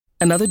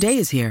Another day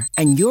is here,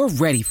 and you're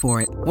ready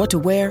for it. What to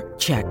wear?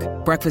 Check.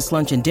 Breakfast,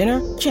 lunch, and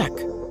dinner? Check.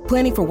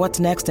 Planning for what's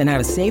next and how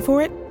to save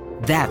for it?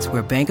 That's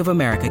where Bank of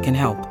America can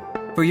help.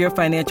 For your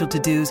financial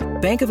to-dos,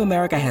 Bank of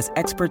America has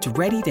experts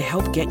ready to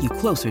help get you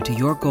closer to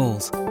your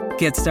goals.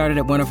 Get started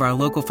at one of our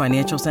local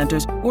financial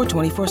centers or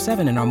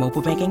 24/7 in our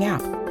mobile banking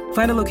app.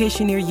 Find a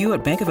location near you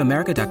at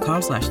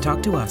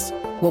bankofamerica.com/talktous.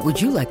 What would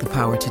you like the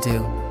power to do?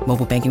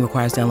 Mobile banking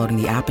requires downloading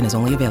the app and is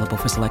only available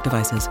for select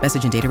devices.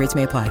 Message and data rates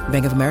may apply.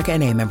 Bank of America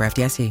N.A., member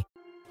FDIC.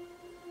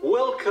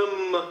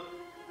 Welcome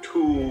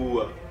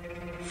to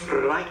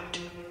Fright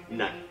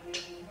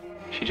Night.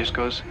 She just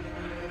goes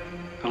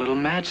a little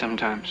mad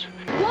sometimes.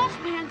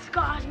 Wolfman's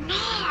got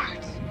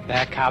nards.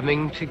 They're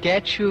coming to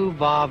get you,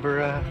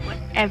 Barbara.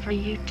 Whatever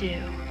you do,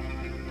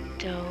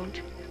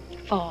 don't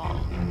fall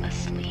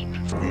asleep.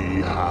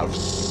 We have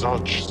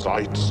such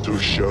sights to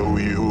show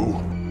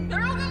you.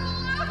 They're all gonna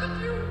laugh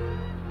at you.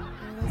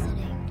 You're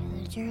listening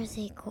to the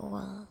Jersey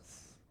Ghouls.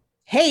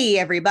 Hey,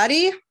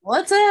 everybody.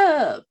 What's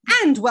up?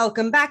 And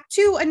welcome back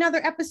to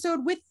another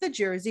episode with the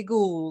Jersey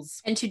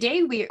Ghouls. And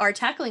today we are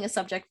tackling a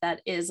subject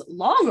that is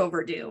long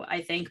overdue,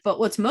 I think. But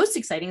what's most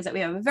exciting is that we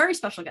have a very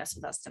special guest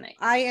with us tonight.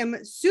 I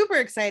am super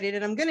excited,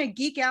 and I'm going to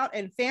geek out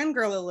and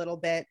fangirl a little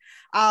bit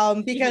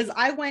because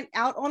I went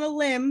out on a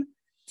limb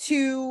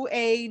to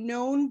a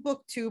known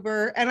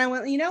booktuber, and I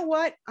went, you know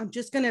what? I'm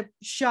just going to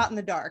shot in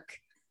the dark.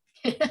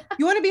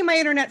 You want to be my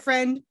internet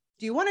friend?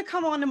 Do you want to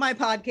come on to my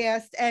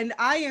podcast? And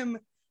I am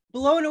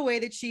blown away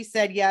that she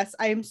said yes.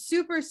 I am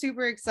super,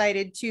 super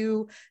excited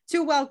to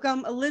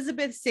welcome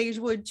Elizabeth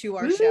Sagewood to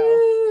our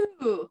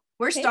show.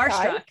 We're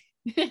starstruck.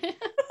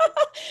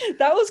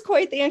 That was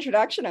quite the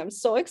introduction. I'm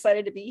so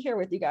excited to be here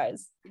with you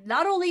guys.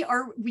 Not only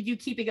are you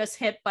keeping us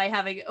hip by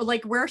having,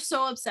 like, we're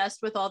so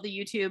obsessed with all the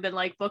YouTube and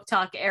like book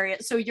talk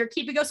area, so you're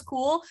keeping us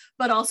cool,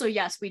 but also,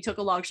 yes, we took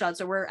a long shot,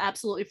 so we're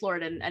absolutely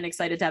floored and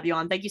excited to have you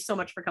on. Thank you so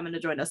much for coming to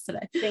join us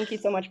today. Thank you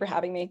so much for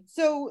having me.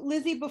 So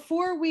Lizzie,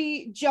 before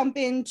we jump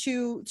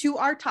into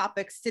our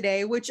topics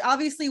today, which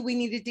obviously we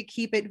needed to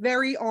keep it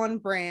very on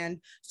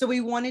brand, so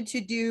we wanted to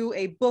do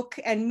a book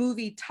and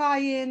movie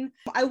tie-in.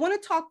 I want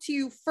to talk to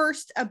you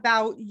first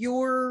about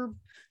your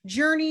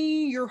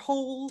journey, your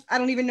whole, I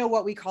don't even know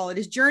what we call it.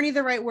 Is journey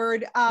the right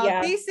word?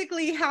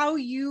 Basically how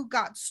you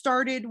got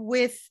started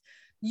with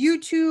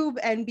YouTube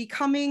and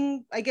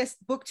becoming, I guess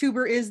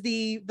booktuber is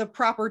the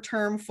proper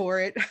term for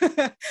it.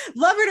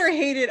 Love it or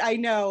hate it, I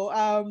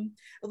know.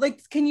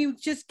 Can you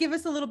just give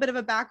us a little bit of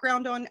a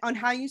background on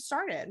how you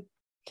started?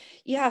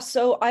 Yeah,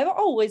 so I've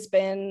always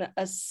been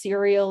a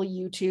serial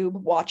YouTube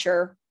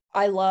watcher.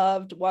 I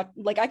loved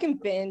I can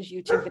binge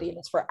YouTube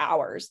videos for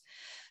hours.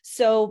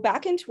 So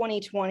back in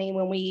 2020,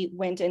 when we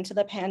went into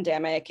the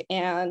pandemic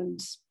and,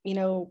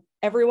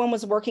 everyone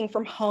was working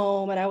from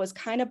home and I was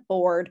kind of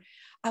bored,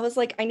 I was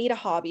like, I need a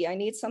hobby. I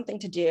need something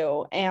to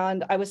do.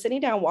 And I was sitting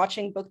down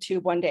watching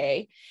BookTube one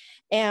day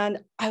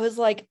and I was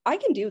like, I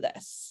can do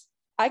this.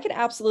 I can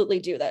absolutely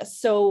do this.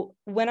 So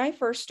when I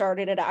first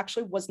started, it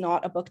actually was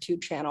not a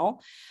BookTube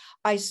channel.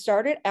 I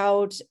started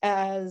out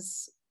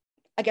as,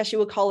 I guess you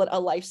would call it a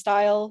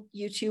lifestyle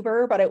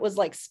YouTuber, but it was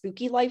like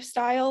spooky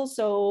lifestyle.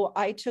 So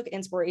I took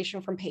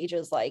inspiration from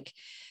pages like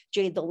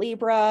Jade the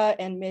Libra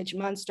and Midge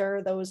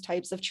Munster, those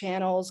types of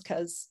channels,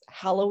 because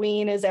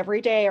Halloween is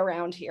every day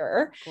around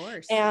here. Of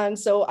course. And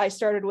so I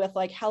started with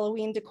like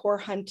Halloween decor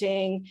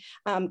hunting,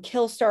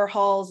 Killstar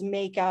hauls,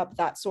 makeup,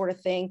 that sort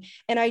of thing.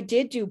 And I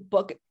did do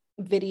book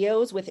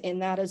videos within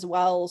that as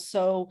well.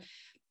 So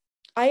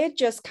I had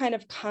just kind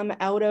of come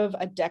out of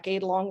a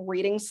decade-long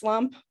reading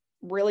slump.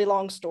 Really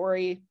long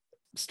story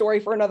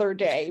for another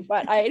day,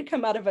 but I had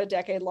come out of a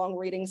decade-long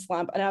reading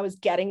slump and I was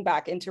getting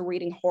back into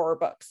reading horror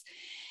books.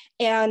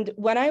 And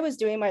when I was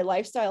doing my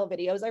lifestyle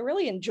videos, I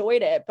really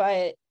enjoyed it,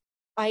 but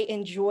I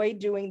enjoyed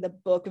doing the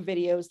book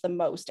videos the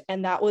most.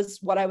 And that was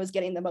what I was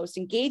getting the most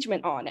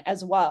engagement on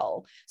as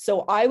well.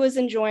 So I was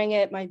enjoying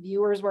it. My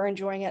viewers were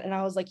enjoying it. And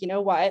I was like, you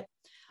know what?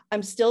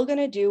 I'm still going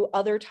to do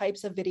other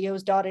types of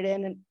videos dotted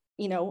in and,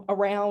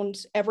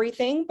 around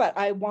everything, but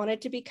I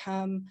wanted to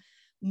become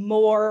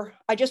more,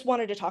 I just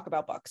wanted to talk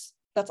about books.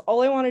 That's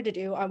all I wanted to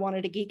do. I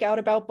wanted to geek out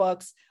about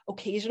books,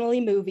 occasionally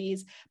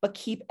movies, but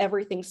keep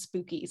everything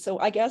spooky. So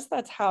I guess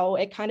that's how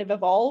it kind of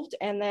evolved.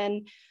 And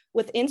then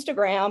with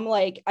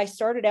Instagram, I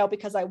started out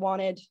because I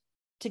wanted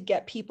to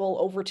get people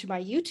over to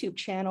my YouTube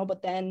channel,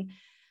 but then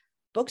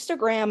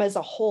Bookstagram is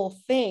a whole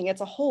thing.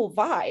 It's a whole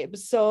vibe.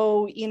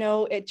 So,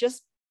 it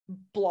just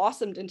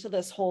blossomed into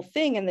this whole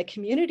thing and the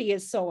community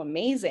is so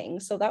amazing.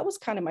 So that was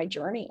kind of my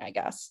journey, I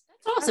guess.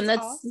 Awesome.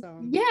 That's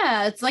awesome.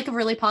 Yeah, it's like a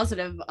really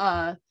positive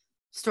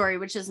story,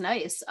 which is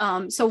nice.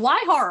 So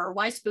why horror?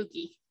 Why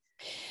spooky?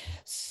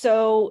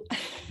 So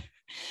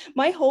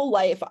my whole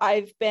life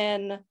I've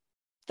been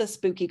the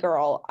spooky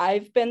girl.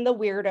 I've been the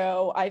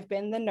weirdo. I've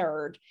been the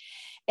nerd.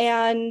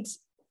 And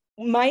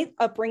my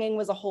upbringing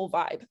was a whole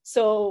vibe.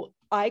 So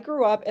I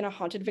grew up in a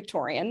haunted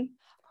Victorian.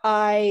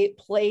 I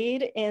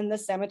played in the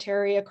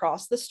cemetery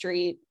across the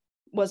street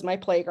was my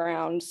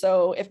playground.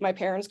 So if my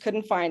parents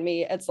couldn't find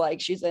me, it's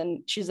like she's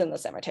in the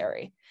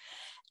cemetery.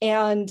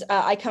 And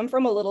I come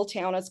from a little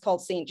town. It's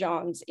called St.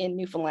 John's in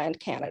Newfoundland,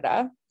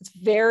 Canada. It's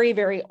very,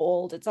 very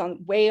old. It's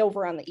on way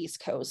over on the East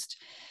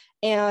Coast,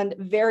 and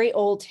very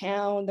old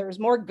town. There's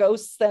more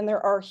ghosts than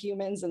there are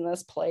humans in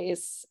this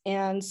place.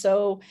 And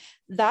so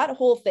that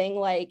whole thing,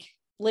 like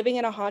living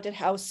in a haunted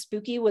house,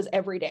 spooky was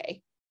every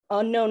day.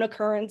 Unknown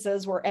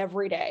occurrences were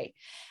every day.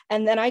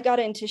 And then I got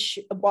into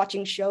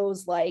watching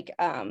shows like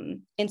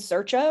In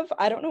Search Of.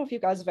 I don't know if you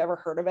guys have ever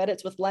heard of it.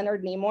 It's with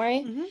Leonard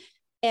Nimoy. Mm-hmm.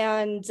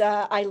 And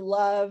I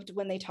loved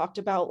when they talked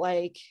about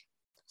like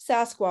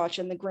Sasquatch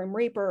and the Grim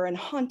Reaper and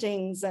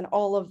hauntings and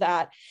all of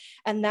that.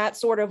 And that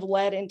sort of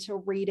led into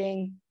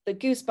reading the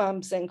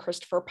Goosebumps and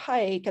Christopher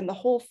Pike and the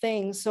whole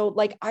thing. So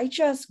like I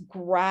just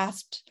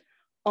grasped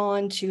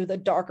onto the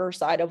darker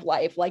side of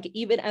life, like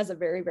even as a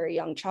very, very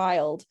young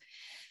child.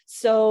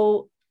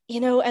 So,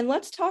 and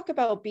let's talk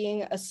about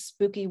being a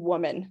spooky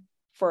woman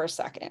for a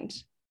second,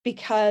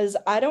 because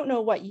I don't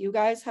know what you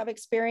guys have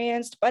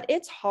experienced, but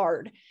it's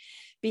hard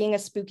being a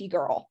spooky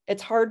girl.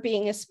 It's hard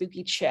being a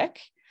spooky chick.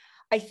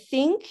 I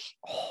think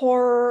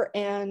horror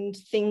and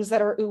things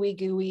that are ooey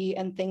gooey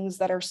and things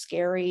that are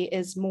scary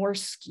is more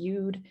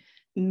skewed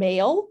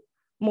male,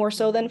 more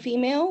so than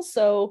female.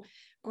 So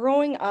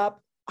growing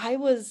up, I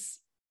was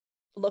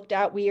looked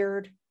at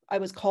weird. I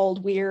was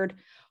called weird.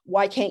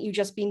 Why can't you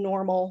just be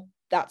normal?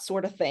 That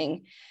sort of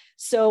thing.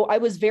 So I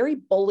was very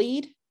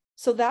bullied.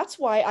 So that's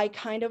why I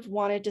kind of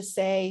wanted to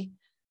say,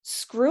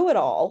 screw it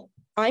all.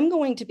 I'm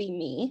going to be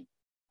me.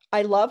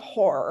 I love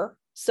horror.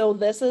 So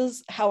this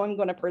is how I'm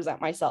going to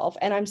present myself.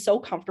 And I'm so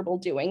comfortable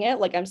doing it.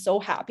 Like, I'm so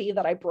happy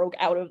that I broke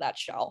out of that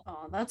shell.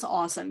 Oh, that's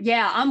awesome.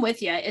 Yeah, I'm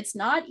with you. It's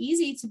not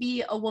easy to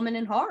be a woman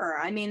in horror.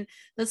 I mean,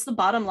 that's the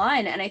bottom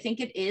line. And I think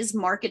it is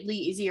markedly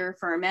easier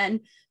for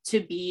men to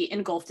be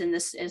engulfed in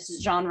this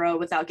genre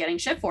without getting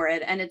shit for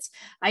it. And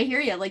I hear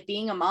you, like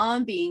being a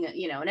mom, being,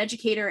 an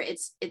educator,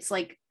 it's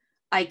like,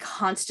 I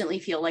constantly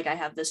feel like I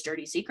have this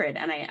dirty secret,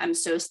 and I'm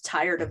so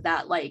tired of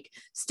that like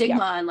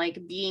stigma and like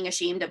being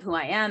ashamed of who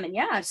I am. And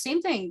yeah, same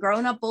thing,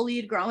 growing up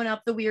bullied, growing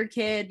up the weird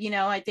kid,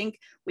 I think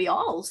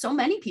so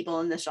many people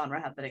in this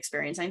genre have that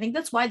experience. I think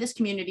that's why this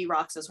community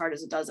rocks as hard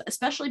as it does,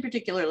 especially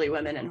particularly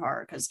women in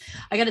horror. Because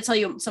I got to tell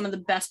you, some of the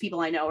best people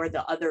I know are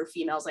the other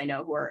females I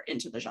know who are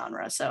into the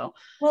genre. So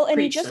well,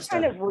 and you just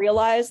kind of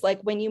realize,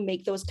 like, when you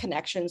make those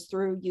connections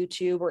through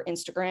YouTube or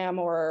Instagram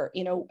or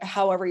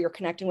however you're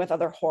connecting with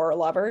other horror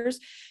lovers,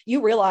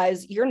 you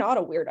realize you're not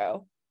a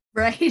weirdo.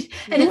 Right.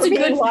 And it's a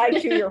good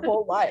lied to your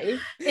whole life.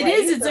 It right?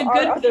 is. It's there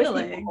a good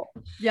feeling. People.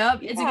 Yep.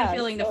 It's a good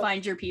feeling to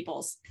find your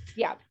peoples.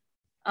 Yeah.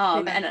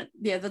 And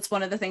that's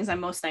one of the things I'm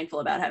most thankful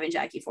about having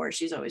Jackie for.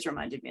 She's always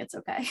reminded me it's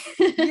okay.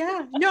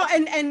 Yeah. No,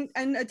 and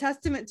a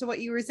testament to what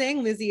you were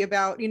saying, Lizzie,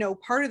 about,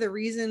 part of the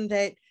reason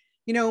that,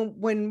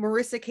 when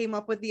Marissa came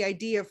up with the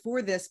idea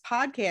for this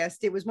podcast,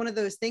 it was one of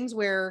those things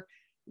where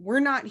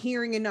we're not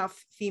hearing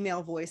enough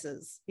female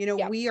voices.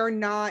 We are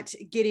not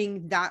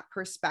getting that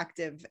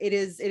perspective. It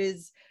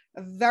is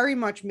a very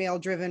much male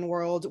driven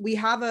world. We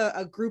have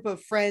a group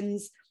of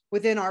friends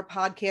within our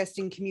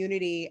podcasting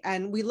community,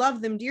 and we love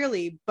them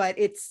dearly, but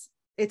it's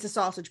a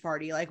sausage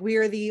party. Like, we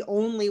are the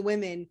only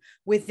women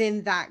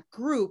within that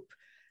group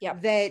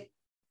that,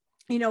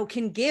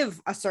 can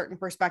give a certain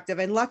perspective.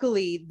 And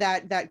luckily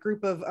that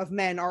group of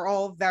men are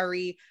all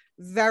very,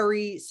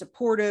 very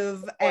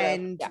supportive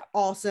and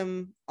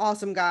awesome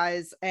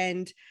guys.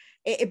 And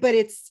but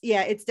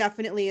it's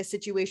definitely a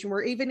situation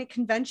where even at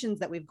conventions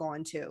that we've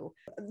gone to,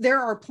 there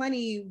are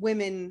plenty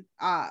women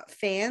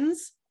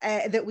fans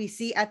that we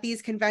see at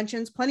these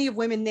conventions, plenty of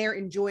women there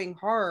enjoying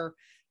horror.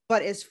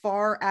 But as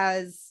far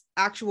as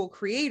actual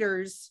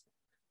creators,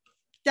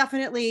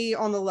 definitely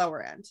on the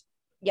lower end.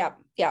 Yeah,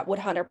 would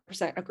 100%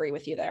 agree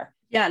with you there.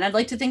 Yeah, and I'd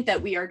like to think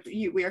that we are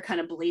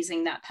kind of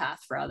blazing that path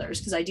for others,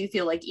 because I do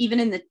feel like even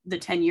in the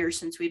 10 years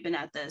since we've been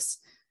at this,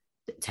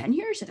 10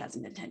 years? It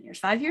hasn't been 10 years.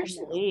 5 years?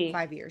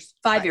 5 years.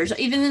 5 years.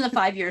 Even in the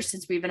 5 years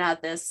since we've been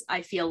at this,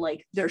 I feel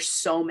like there's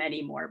so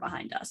many more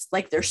behind us.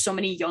 Like, there's so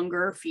many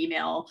younger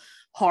female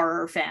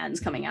horror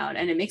fans coming out,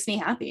 and it makes me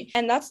happy.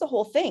 And that's the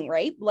whole thing,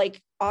 right?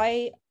 Like,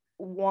 I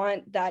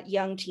want that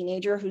young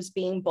teenager who's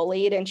being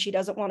bullied and she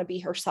doesn't want to be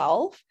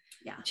herself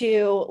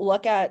to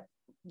look at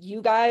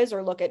you guys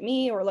or look at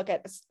me or look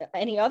at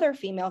any other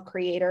female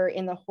creator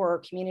in the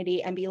horror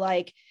community and be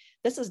like,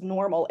 this is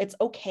normal. It's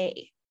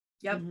okay.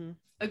 Yep. Mm-hmm.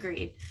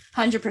 Agreed.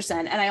 100%.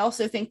 And I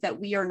also think that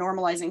we are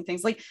normalizing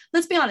things. Like,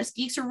 let's be honest,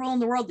 geeks are ruling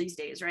the world these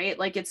days, right?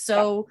 Like, it's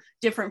so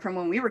different from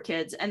when we were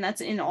kids, and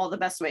that's in all the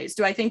best ways.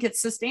 Do I think it's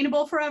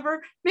sustainable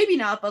forever? Maybe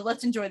not, but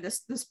let's enjoy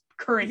this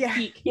current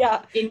peak.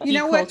 Yeah. In you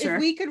know what? culture.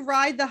 If we could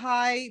ride the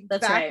high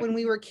That's back right. when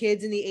we were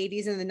kids in the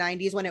 80s and the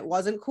 90s when it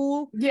wasn't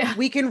cool, Yeah.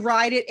 we can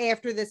ride it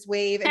after this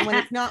wave. And when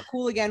it's not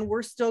cool again,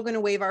 we're still going to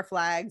wave our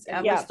flags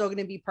and we're still going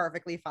to be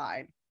perfectly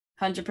fine.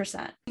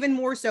 100%. Even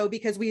more so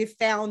because we have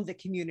found the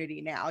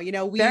community now,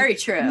 Very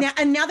true.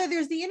 And now that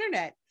there's the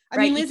internet, I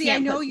Right, mean, you Lizzie, I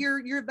can't know put-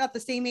 you're about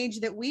the same age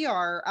that we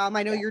are.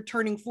 I know you're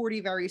turning 40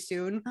 very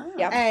soon. Oh.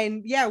 Yep.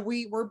 And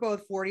we're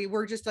both 40.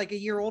 We're just like a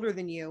year older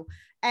than you.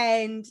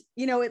 And,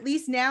 you know, at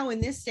least now in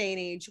this day and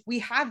age, we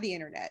have the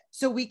internet,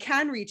 so we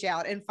can reach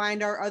out and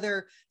find our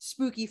other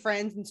spooky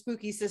friends and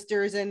spooky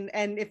sisters. And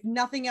if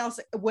nothing else,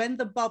 when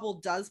the bubble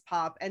does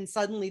pop and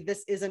suddenly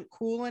this isn't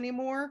cool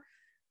anymore,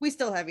 we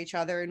still have each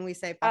other and we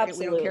say, fuck it,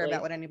 we don't care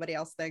about what anybody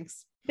else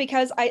thinks.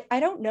 Because I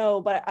don't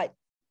know, but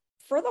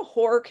for the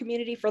horror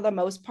community, for the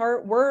most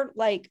part, we're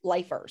like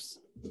lifers.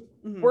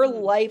 Mm-hmm. We're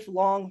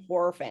lifelong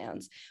horror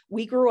fans.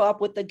 We grew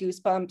up with the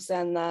Goosebumps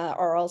and the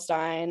R.L.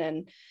 Stine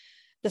and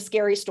the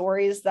scary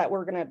stories that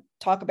we're going to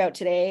talk about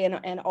today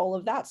and all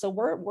of that. So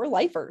we're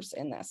lifers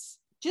in this.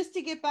 Just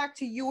to get back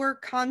to your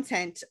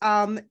content,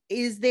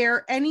 is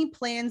there any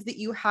plans that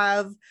you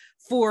have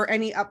for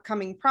any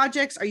upcoming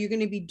projects? Are you going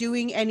to be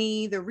doing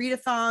the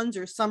readathons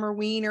or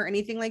Summerween or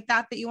anything like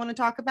that you want to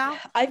talk about?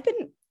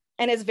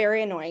 And it's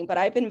very annoying, but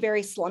I've been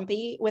very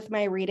slumpy with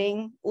my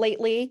reading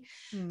lately.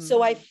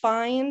 So I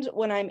find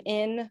when I'm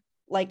in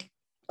like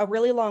a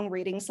really long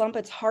reading slump,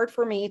 it's hard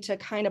for me to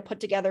kind of put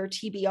together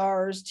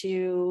TBRs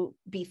to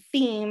be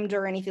themed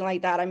or anything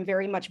like that. I'm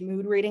very much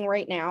mood reading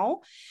right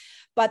now.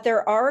 But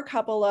there are a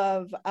couple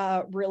of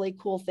really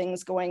cool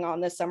things going on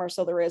this summer.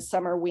 So there is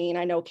Summerween.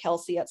 I know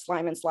Kelsey at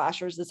Slime and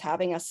Slashers is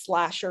having a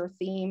slasher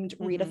themed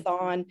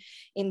readathon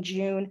in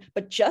June.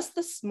 But just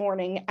this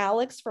morning,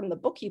 Alex from the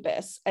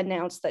Bookubus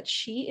announced that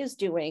she is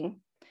doing,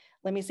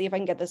 let me see if I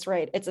can get this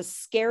right. It's a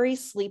scary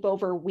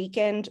sleepover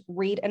weekend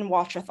read and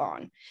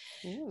watch-a-thon.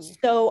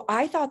 So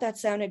I thought that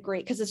sounded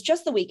great because it's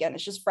just the weekend.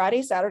 It's just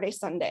Friday, Saturday,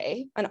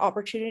 Sunday, an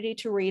opportunity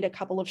to read a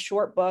couple of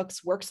short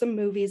books, work some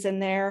movies in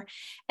there.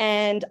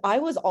 And I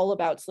was all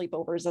about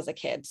sleepovers as a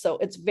kid. So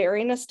it's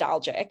very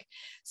nostalgic.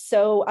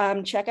 So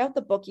check out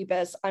the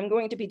Bookubus. I'm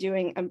going to be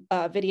doing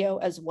a video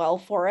as well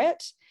for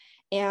it.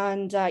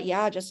 And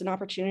just an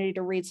opportunity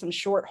to read some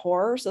short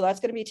horror. So that's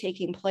going to be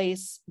taking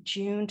place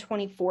June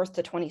 24th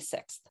to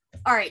 26th.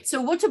 All right. So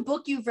what's a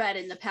book you've read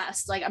in the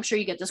past? Like, I'm sure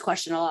you get this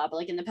question a lot, but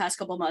like in the past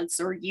couple months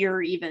or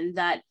year even,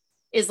 that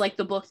is like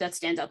the book that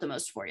stands out the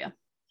most for you?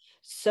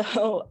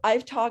 So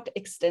I've talked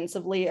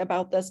extensively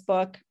about this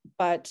book,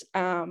 but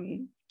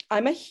I'm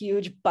a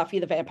huge Buffy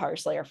the Vampire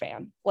Slayer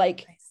fan,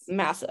 like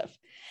massive.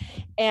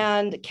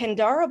 And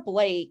Kendara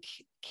Blake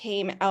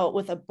came out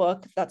with a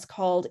book that's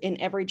called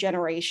In Every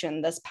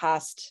Generation this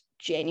past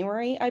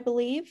January, I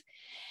believe.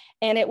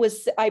 And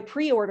I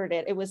pre-ordered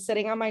it. It was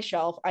sitting on my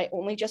shelf. I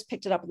only just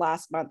picked it up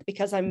last month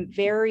because I'm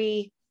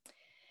very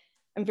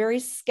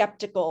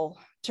skeptical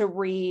to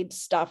read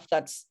stuff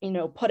that's,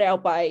 put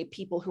out by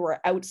people who are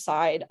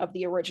outside of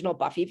the original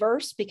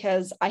Buffyverse,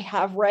 because I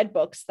have read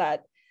books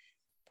that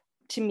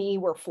to me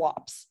were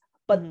flops.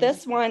 But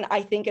this one,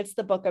 I think it's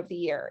the book of the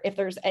year. If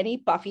there's any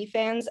Buffy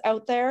fans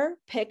out there,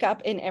 pick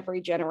up In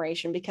Every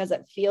Generation because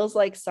it feels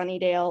like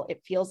Sunnydale.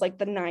 It feels like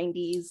the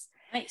 90s.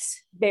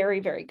 Nice. Very,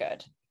 very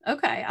good.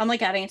 Okay. I'm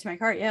like adding it to my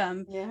cart. Yeah.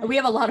 We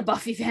have a lot of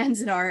Buffy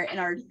fans in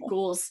our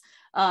Ghouls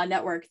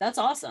network. That's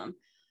awesome.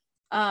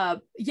 I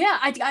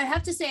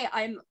have to say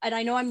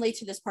I know I'm late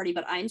to this party,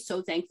 but I'm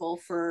so thankful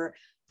for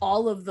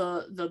all of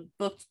the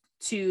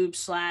booktube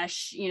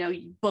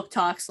 / book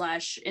talk /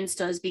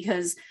 instas,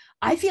 because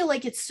I feel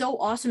like it's so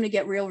awesome to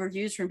get real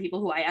reviews from people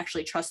who I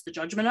actually trust the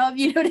judgment of,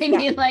 you know what I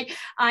mean? Like,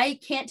 I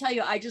can't tell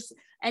you,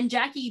 and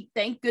Jackie,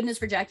 thank goodness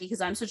for Jackie, because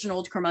I'm such an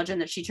old curmudgeon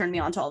that she turned me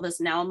on to all this.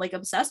 Now I'm like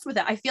obsessed with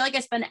it. I feel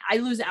like I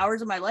lose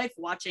hours of my life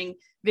watching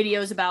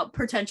videos about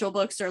potential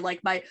books, or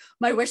like my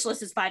wish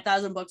list is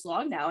 5,000 books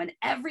long now, and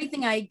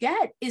everything I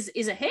get is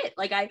a hit.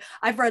 Like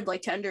I've read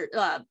like Tenders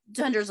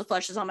of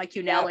Flesh is on my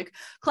queue now, like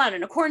Cloud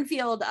in a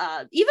Cornfield,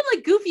 even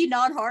like goofy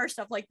non-horror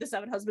stuff like The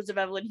Seven Husbands of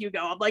Evelyn Hugo.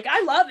 I'm like,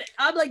 I love it.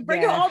 I'm like,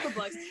 bring all the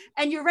books.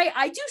 And you're right,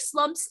 I do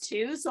slumps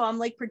too, so I'm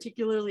like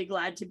particularly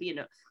glad to be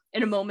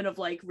in a moment of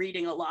like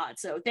reading a lot.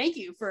 So thank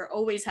you for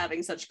always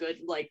having such good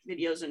like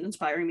videos and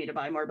inspiring me to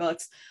buy more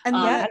books. And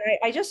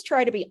I just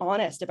try to be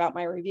honest about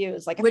my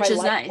reviews. Like if I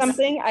like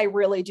something, I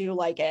really do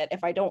like it.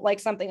 If I don't like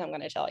something, I'm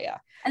going to tell you.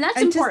 And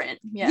that's important.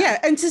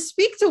 And to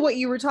speak to what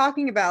you were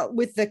talking about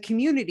with the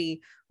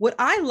community, what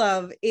I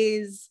love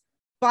is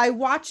by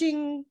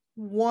watching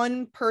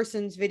one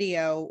person's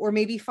video or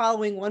maybe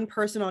following one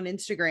person on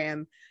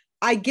Instagram,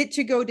 I get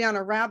to go down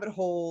a rabbit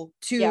hole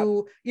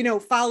to,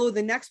 follow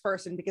the next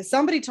person because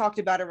somebody talked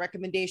about a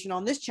recommendation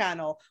on this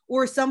channel,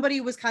 or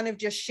somebody was kind of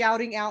just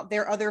shouting out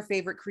their other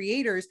favorite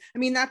creators. I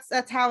mean,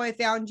 that's how I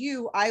found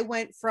you. I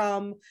went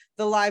from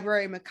the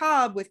Library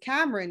Macabre with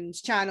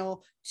Cameron's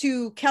channel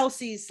to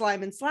Kelsey's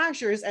Slime and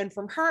Slashers, and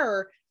from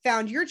her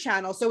found your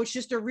channel. So it's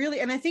just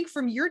and I think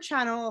from your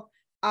channel,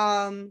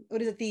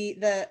 what is it?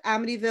 The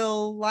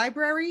Amityville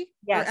Library?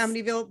 Yes. Or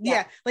Amityville.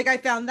 Yeah. Like I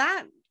found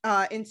that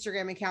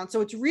Instagram account.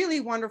 So it's really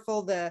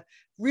wonderful,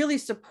 really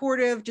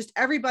supportive, just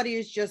everybody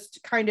is just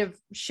kind of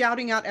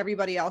shouting out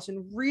everybody else,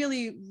 and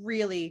really,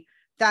 really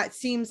that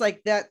seems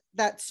like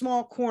that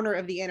small corner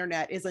of the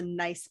internet is a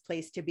nice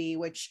place to be,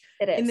 which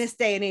in this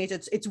day and age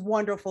it's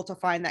wonderful to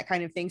find that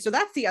kind of thing. So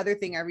that's the other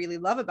thing I really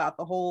love about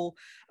the whole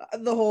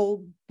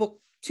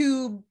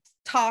booktube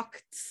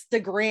talk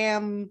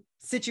Instagram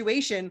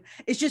situation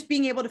is just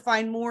being able to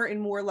find more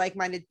and more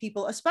like-minded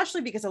people,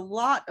 especially because a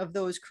lot of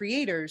those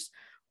creators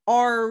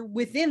are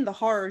within the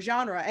horror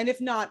genre. And if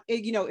not,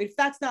 if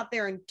that's not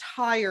their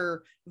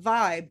entire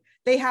vibe,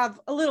 they have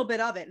a little bit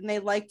of it and they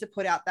like to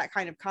put out that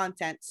kind of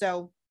content.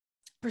 So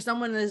for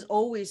someone that is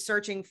always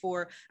searching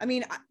for, I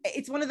mean,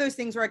 it's one of those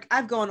things where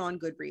I've gone on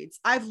Goodreads.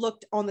 I've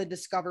looked on the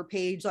Discover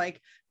page,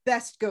 like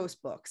best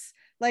ghost books.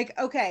 Like,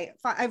 okay,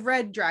 I've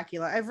read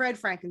Dracula, I've read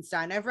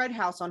Frankenstein, I've read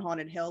House on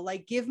Haunted Hill.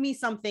 Like, give me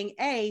something,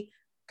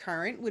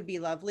 current would be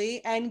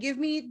lovely, and give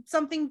me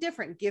something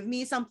different. Give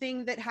me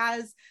something that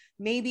has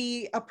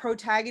maybe a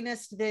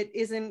protagonist that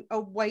isn't a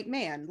white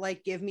man.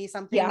 Like, give me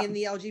something in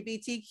the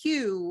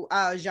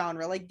LGBTQ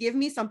genre. Like, give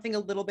me something a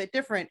little bit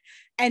different.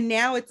 And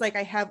now it's like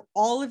I have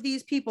all of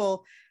these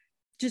people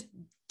just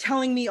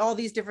telling me all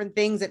these different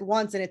things at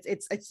once, and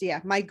it's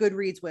my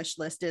Goodreads wish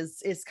list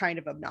is kind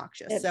of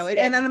obnoxious.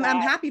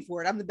 I'm happy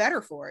for it. I'm the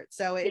better for it.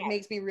 So it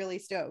makes me really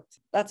stoked.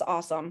 That's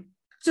awesome.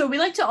 So we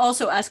like to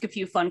also ask a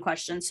few fun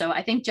questions. So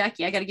I think,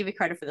 Jackie, I got to give you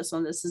credit for this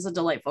one. This is a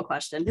delightful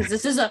question because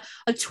this is a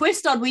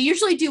twist on, we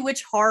usually do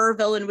which horror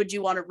villain would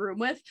you want to room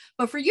with?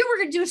 But for you, we're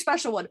going to do a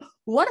special one.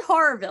 What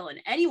horror villain,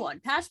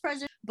 anyone, past,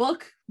 present,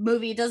 book,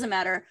 movie, doesn't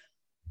matter.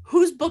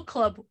 Whose book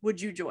club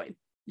would you join?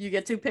 You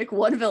get to pick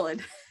one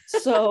villain.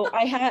 So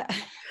I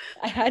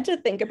had to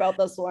think about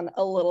this one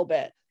a little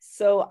bit.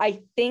 So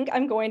I think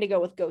I'm going to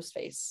go with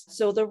Ghostface.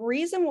 So the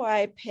reason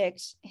why I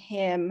picked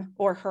him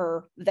or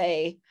her,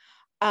 they,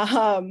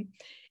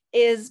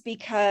 is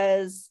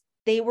because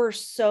they were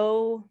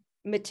so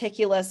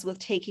meticulous with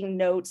taking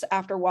notes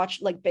after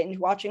binge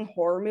watching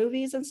horror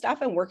movies and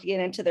stuff and working it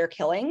into their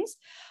killings.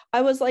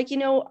 I was like,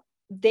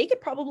 they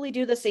could probably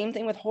do the same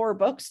thing with horror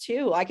books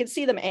too. I could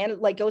see them, and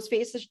like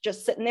Ghostface is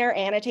just sitting there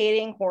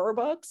annotating horror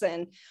books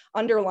and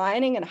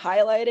underlining and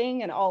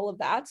highlighting and all of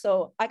that.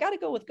 So I got to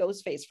go with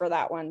Ghostface for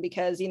that one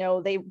because,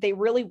 they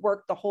really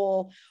worked the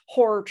whole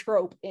horror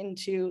trope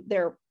into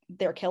their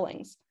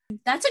killings.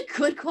 That's a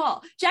good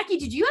call. Jackie,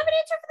 did you have an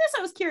answer for this?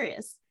 I was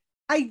curious.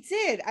 I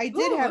did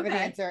have an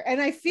answer,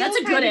 and I feel that's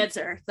a good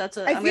answer.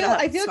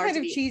 I feel kind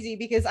of cheesy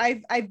because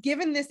I've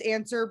given this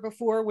answer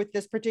before with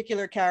this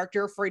particular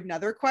character for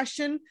another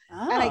question,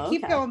 and I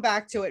keep going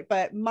back to it.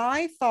 But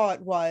my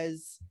thought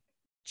was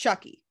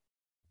Chucky,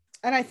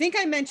 and I think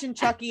I mentioned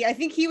Chucky. I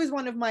think he was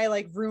one of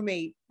my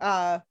roommate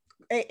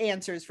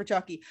answers for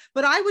Chucky,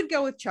 but I would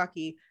go with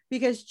Chucky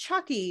because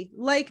Chucky,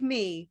 like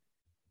me,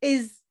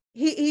 is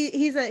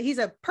he's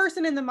a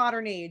person in the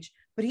modern age,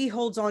 but he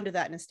holds on to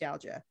that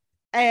nostalgia.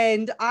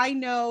 And I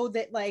know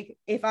that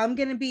if I'm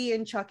going to be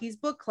in Chucky's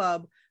book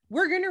club,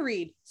 we're going to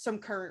read some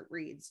current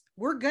reads.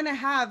 We're going to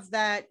have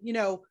that,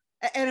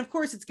 and of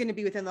course it's going to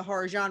be within the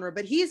horror genre,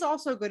 but he's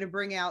also going to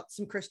bring out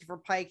some Christopher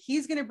Pike.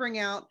 He's going to bring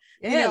out,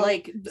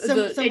 some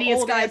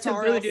old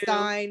R.L.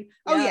 Stein.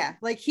 Oh yeah.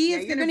 He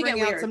is going to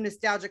bring out some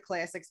nostalgic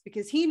classics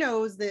because he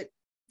knows that,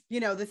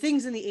 the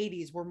things in the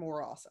 80s were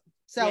more awesome.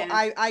 So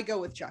I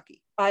go with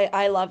Chucky.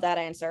 I love that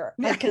answer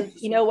because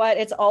you know what?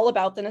 It's all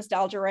about the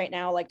nostalgia right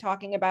now.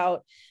 Talking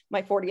about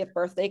my 40th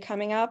birthday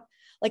coming up.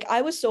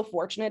 I was so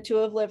fortunate to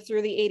have lived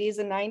through the 80s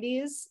and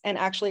 90s and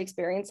actually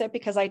experience it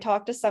because I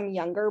talked to some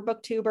younger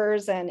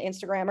booktubers and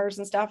Instagrammers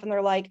and stuff. And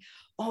they're like,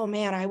 oh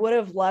man, I would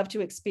have loved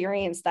to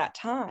experience that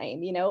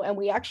time, and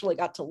we actually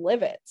got to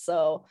live it.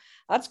 So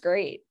that's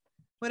great.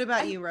 What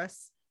about you,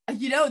 Russ?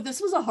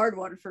 This was a hard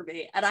one for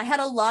me. And I had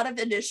a lot of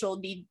initial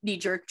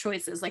knee-jerk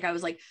choices. I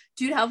was like,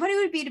 dude, how funny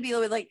would it be to be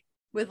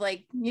with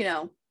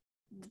the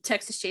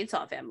Texas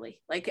Chainsaw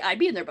Family? I'd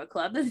be in their book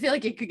club. I feel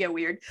like it could get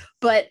weird.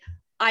 But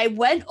I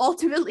went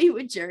ultimately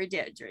with Jerry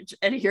Dandridge.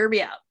 And hear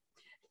me out.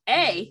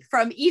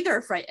 From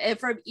either Fright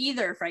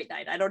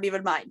Night. I don't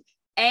even mind.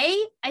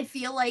 I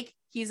feel like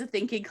he's a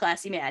thinking,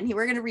 classy man.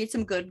 We're going to read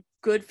some good,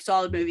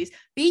 solid movies.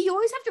 B, you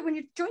always have to, when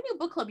you're joining a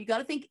book club, you got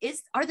to think,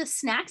 are the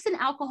snacks and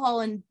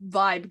alcohol and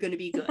vibe going to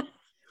be good?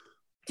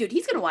 Dude,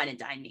 he's going to wine and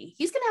dine me.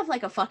 He's going to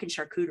have a fucking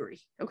charcuterie.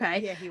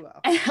 Okay. Yeah, he will.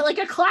 And,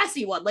 a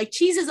classy one,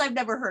 cheeses I've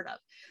never heard of.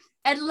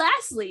 And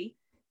lastly,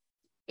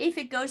 if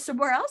it goes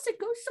somewhere else, it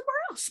goes somewhere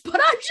else.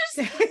 But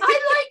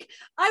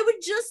I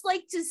would just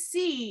like to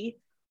see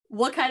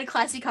what kind of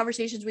classy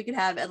conversations we could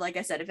have. And like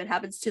I said, if it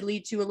happens to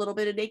lead to a little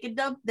bit of naked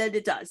dump, then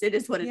it does. It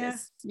is what it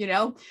is,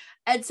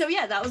 And so,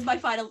 that was my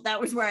final, that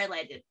was where I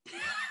landed.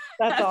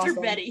 That's after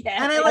awesome. Betty.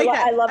 Yeah. And I like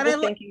that. I love the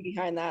thinking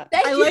behind that.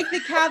 I like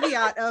the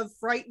caveat of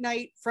Fright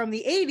Night from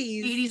the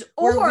 80s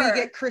or where we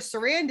get Chris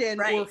Sarandon,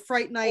 or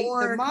Fright Night,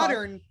 the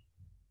modern.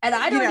 And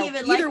I don't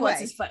even like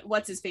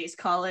what's his face,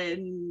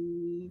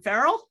 Colin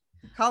Farrell.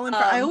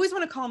 I always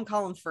want to call him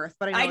Colin Firth,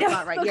 but I know it's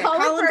not right. Yeah,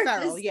 Colin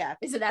Farrell.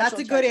 That's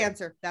a good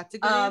answer. That's a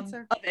good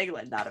answer. Of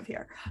England, not of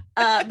here.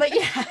 But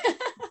yeah.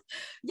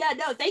 Yeah,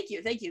 no, thank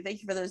you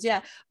for those.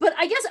 Yeah, but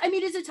I guess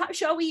is it time?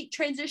 Shall we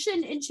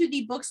transition into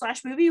the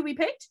book/movie we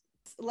picked?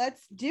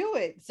 Let's do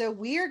it. So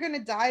we are going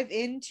to dive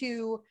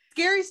into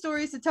scary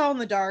stories to tell in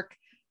the dark.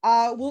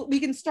 We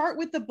can start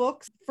with the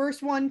books.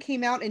 First one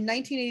came out in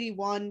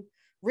 1981,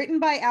 written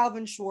by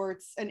Alvin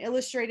Schwartz and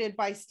illustrated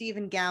by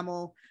Stephen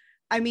Gammell.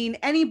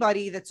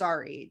 Anybody that's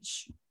our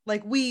age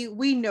Like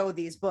we know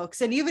these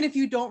books, and even if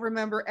you don't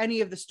remember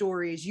any of the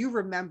stories, you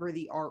remember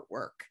the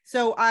artwork.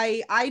 So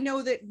I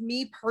know that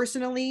me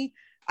personally,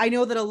 I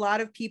know that a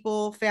lot of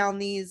people found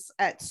these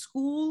at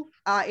school,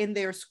 in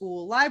their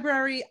school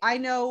library.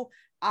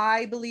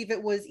 I believe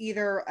it was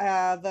either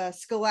the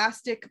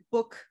Scholastic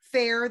Book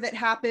Fair that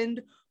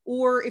happened,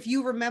 or if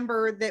you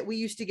remember that we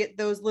used to get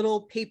those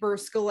little paper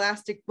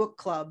Scholastic book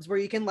clubs where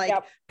you can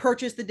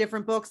purchase the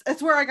different books.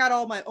 That's where I got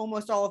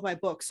almost all of my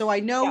books. So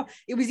I know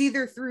it was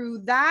either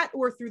through that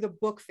or through the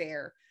book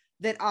fair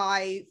that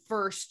I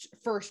first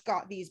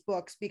got these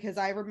books, because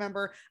I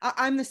remember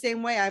I'm the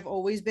same way. I've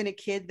always been a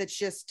kid that's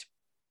just,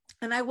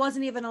 and I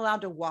wasn't even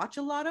allowed to watch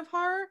a lot of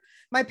horror.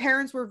 My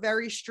parents were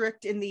very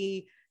strict in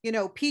the,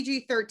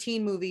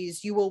 PG-13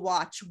 movies you will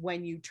watch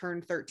when you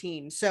turn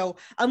 13. So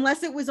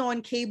unless it was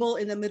on cable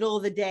in the middle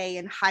of the day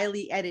and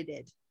highly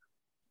edited,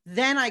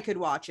 then I could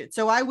watch it.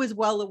 So I was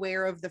well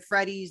aware of the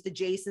Freddys, the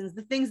Jasons,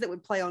 the things that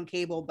would play on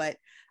cable, but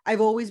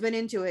I've always been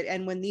into it.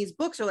 And when these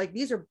books are like,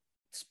 these are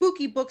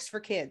spooky books for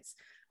kids,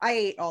 I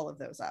ate all of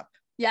those up.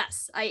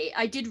 Yes,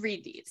 I did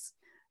read these.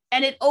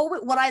 And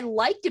what I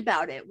liked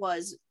about it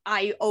was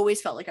I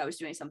always felt like I was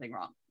doing something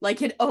wrong.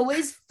 Like it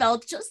always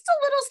felt just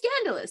a little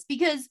scandalous,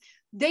 because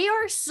they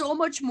are so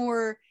much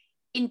more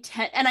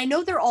intense. And I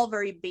know they're all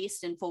very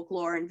based in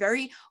folklore and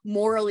very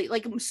morally,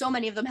 like so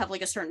many of them have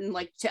like a certain,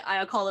 like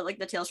I call it like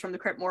the Tales from the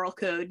Crypt moral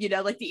code,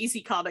 like the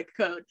EC comic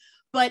code.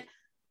 But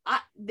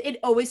it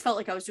always felt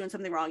like I was doing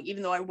something wrong,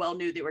 even though I well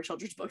knew they were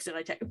children's books.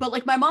 But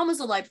like my mom was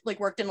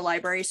worked in a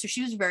library, so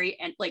she was very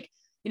like,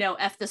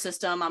 F the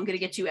system, I'm gonna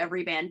get you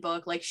every banned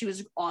book. Like she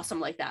was awesome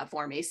like that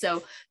for me.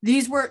 So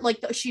these were like,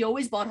 she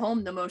always brought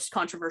home the most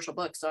controversial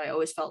books, so I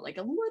always felt like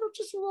a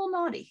little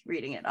naughty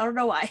reading it. I don't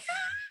know why.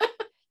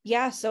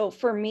 Yeah, so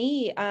for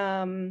me,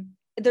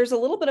 there's a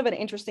little bit of an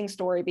interesting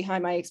story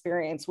behind my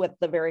experience with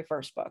the very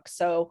first book.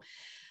 So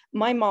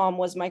my mom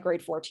was my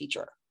grade 4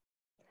 teacher,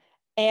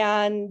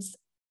 and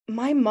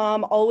my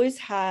mom always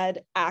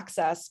had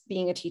access,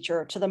 being a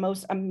teacher, to the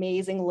most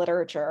amazing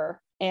literature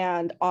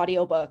and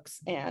audiobooks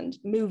and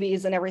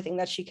movies and everything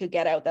that she could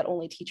get out that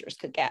only teachers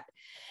could get.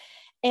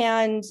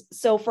 And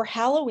so for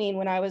Halloween,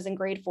 when I was in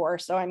grade 4,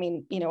 so I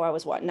mean, I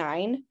was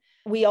 9,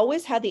 we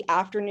always had the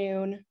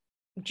afternoon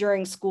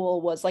during school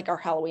was like our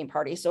Halloween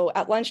party. So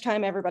at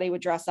lunchtime, everybody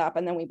would dress up,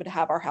 and then we would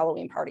have our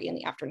Halloween party in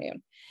the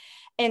afternoon.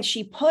 And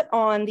she put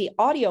on the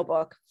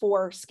audiobook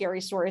for Scary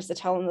Stories to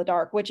Tell in the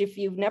Dark, which, if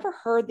you've never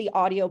heard the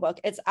audiobook,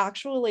 it's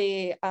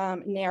actually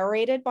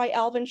narrated by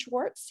Alvin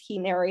Schwartz. He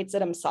narrates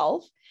it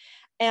himself.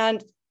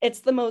 And it's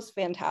the most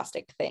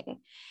fantastic thing.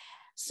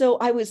 So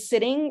I was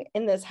sitting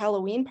in this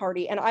Halloween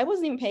party, and I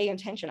wasn't even paying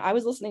attention. I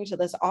was listening to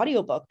this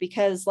audiobook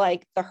because,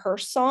 like, the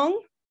Hearst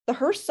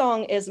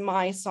song is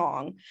my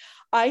song.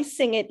 I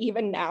sing it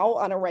even now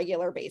on a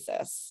regular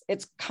basis.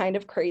 It's kind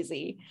of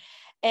crazy.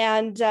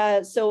 And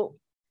so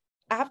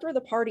after the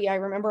party, I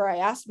remember I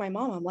asked my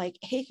mom, I'm like,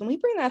 hey, can we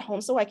bring that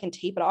home so I can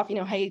tape it off?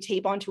 How you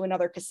tape onto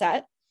another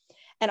cassette?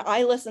 And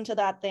I listened to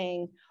that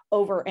thing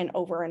over and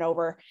over and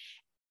over.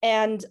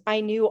 And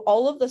I knew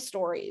all of the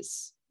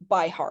stories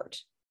by heart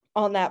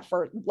on that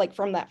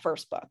from that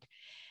first book.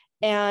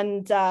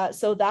 And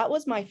so that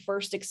was my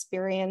first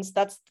experience.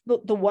 That's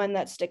the one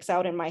that sticks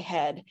out in my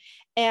head.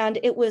 And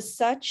it was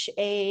such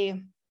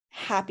a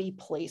happy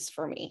place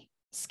for me.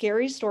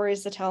 Scary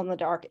Stories to Tell in the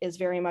Dark is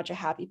very much a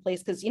happy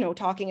place because,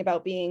 talking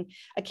about being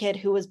a kid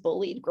who was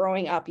bullied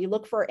growing up, you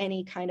look for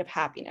any kind of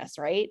happiness,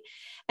 right?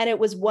 And it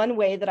was one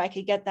way that I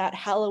could get that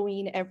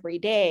Halloween every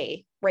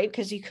day, right?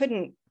 Because you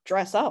couldn't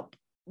dress up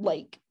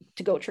like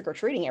to go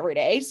trick-or-treating every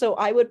day. So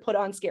I would put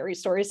on Scary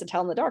Stories to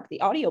Tell in the Dark,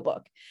 the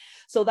audiobook.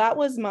 So that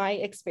was my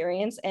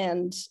experience,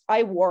 and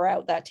I wore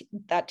out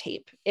that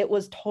tape. It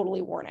was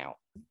totally worn out.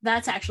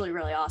 That's actually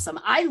really awesome.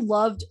 I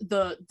loved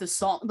the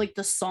song, like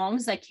the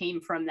songs that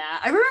came from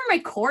that. I remember my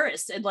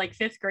chorus in like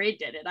 5th grade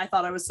did it. I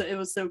thought it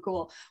was so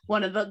cool.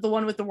 One of the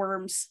one with the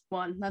worms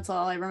one. That's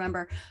all I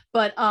remember.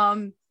 But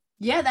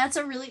yeah, that's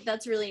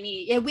really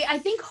neat. Yeah, I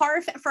think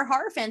for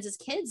horror fans as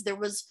kids, it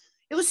was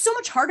so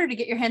much harder to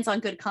get your hands on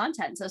good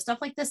content. So stuff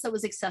like this that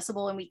was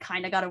accessible and we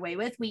kind of got away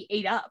with, we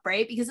ate up,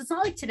 right? Because it's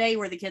not like today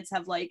where the kids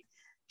have like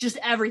just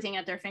everything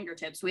at their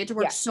fingertips. We had to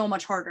work so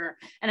much harder.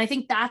 And I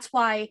think that's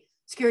why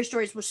Scary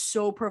Stories was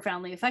so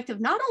profoundly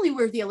effective. Not only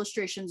were the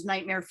illustrations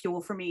nightmare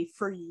fuel for me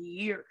for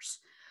years,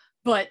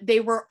 but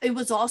it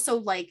was also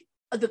like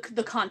the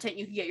content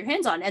you could get your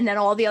hands on. And then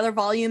all the other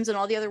volumes and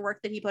all the other work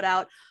that he put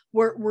out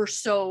were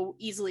so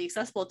easily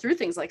accessible through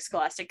things like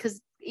Scholastic. Because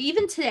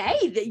even today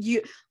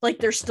that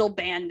they're still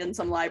banned in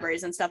some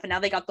libraries and stuff. And now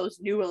they got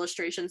those new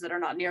illustrations that are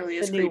not nearly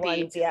as creepy.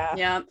 Ones,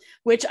 yeah.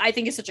 Which I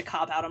think is such a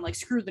cop out. I'm like,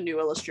 screw the new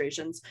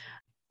illustrations.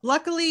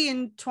 Luckily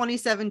in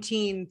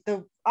 2017,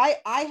 I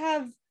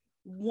have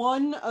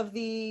one of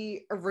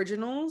the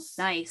originals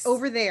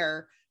over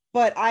there,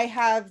 but I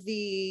have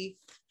the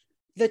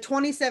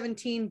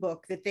 2017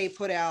 book that they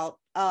put out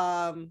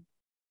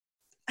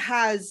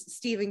has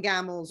Stephen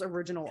Gammell's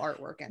original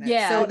artwork in it.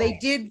 Yeah. So they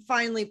did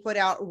finally put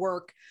out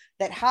work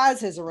that has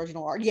his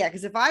original art. Yeah,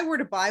 because if I were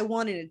to buy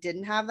one and it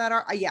didn't have that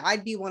art, yeah,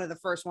 I'd be one of the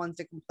first ones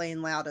to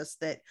complain loudest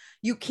that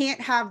you can't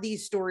have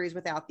these stories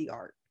without the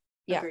art.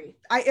 Yeah. Agreed.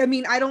 I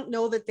mean, I don't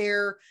know that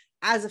they're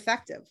as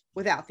effective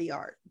without the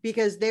art,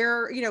 because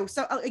they're, you know,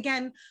 so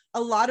again,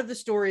 a lot of the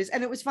stories,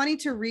 and it was funny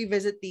to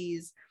revisit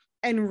these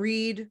and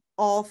read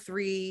all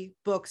 3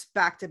 books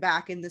back to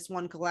back in this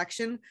one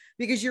collection,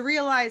 because you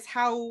realize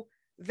how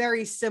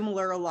very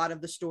similar a lot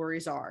of the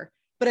stories are.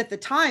 But at the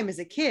time as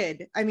a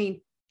kid, I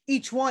mean,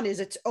 each one is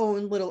its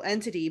own little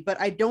entity, but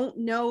I don't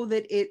know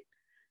it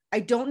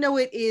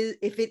is,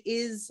 if it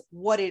is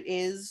what it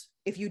is,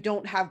 if you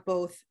don't have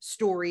both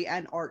story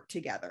and art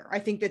together. I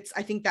think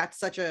that's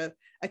such a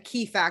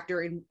key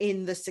factor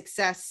in the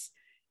success,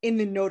 in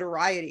the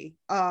notoriety,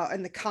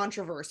 and the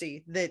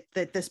controversy that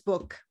this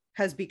book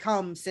has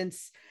become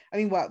since, I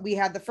mean, we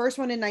had the first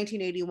one in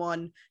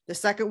 1981, the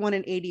second one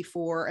in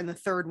 84, and the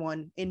third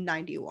one in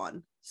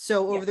 91.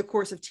 So over the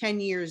course of 10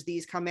 years,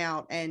 these come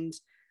out, and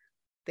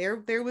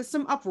there was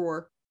some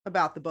uproar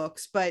about the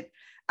books. But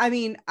I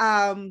mean,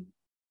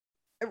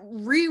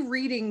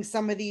 rereading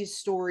some of these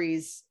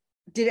stories,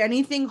 did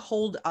anything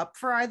hold up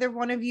for either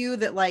one of you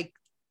that like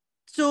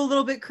still a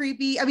little bit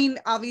creepy? I mean,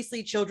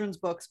 obviously children's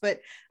books,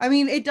 but I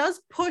mean, it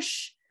does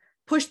push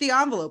the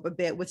envelope a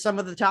bit with some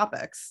of the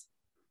topics.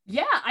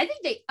 Yeah, I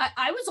think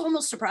I was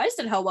almost surprised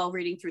at how well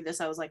reading through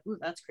this, I was like, ooh,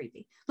 that's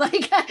creepy.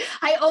 Like,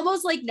 I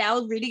almost like now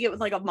reading it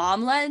with like a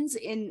mom lens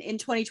in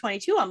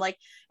 2022, I'm like,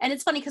 and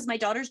it's funny because my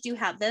daughters do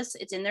have this,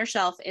 it's in their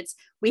shelf.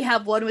 We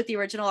have one with the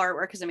original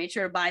artwork because I made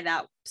sure to buy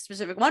that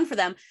specific one for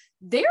them.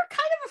 They're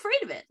kind of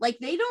afraid of it. Like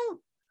they don't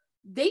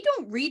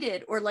read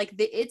it, or like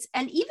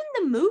and even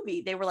the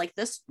movie, they were like,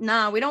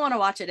 we don't want to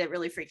watch it. It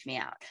really freaked me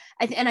out.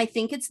 And I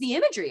think it's the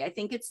imagery. I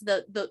think it's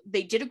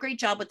they did a great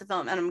job with the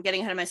film, and I'm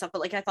getting ahead of myself, but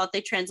like, I thought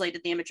they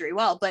translated the imagery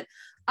well, but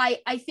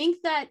I think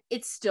that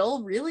it's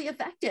still really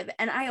effective.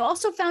 And I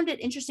also found it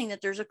interesting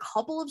that there's a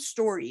couple of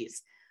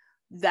stories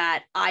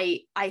that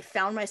I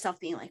found myself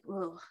being like,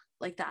 oh,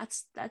 like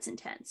that's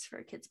intense for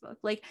a kid's book.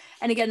 Like,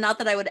 and again, not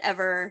that I would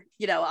ever,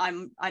 you know,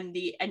 I'm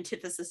the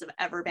antithesis of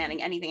ever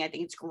banning anything. I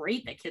think it's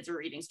great that kids are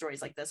reading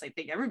stories like this. I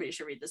think everybody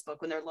should read this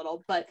book when they're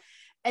little, but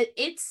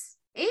it's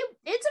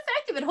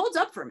effective. It holds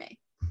up for me.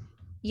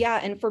 Yeah.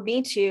 And for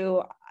me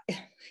too,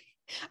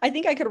 I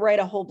think I could write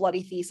a whole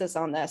bloody thesis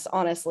on this,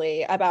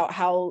 honestly, about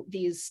how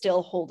these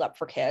still hold up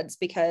for kids,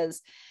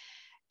 because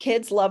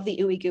kids love the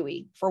ooey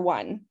gooey, for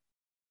one,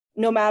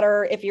 no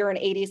matter if you're an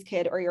 80s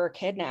kid or you're a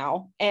kid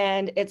now.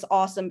 And it's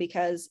awesome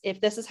because if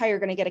this is how you're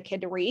going to get a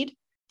kid to read,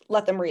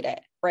 let them read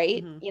it,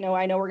 right? Mm-hmm. You know,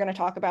 I know we're going to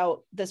talk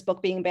about this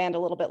book being banned a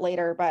little bit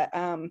later, but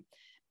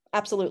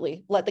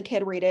absolutely, let the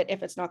kid read it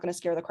if it's not going to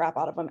scare the crap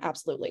out of them.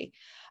 Absolutely.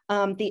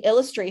 The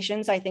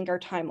illustrations, I think, are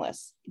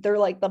timeless. They're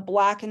like the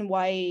black and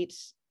white,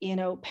 you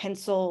know,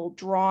 pencil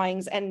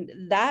drawings. And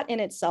that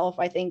in itself,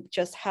 I think,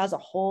 just has a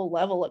whole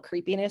level of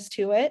creepiness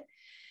to it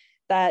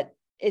that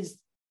is,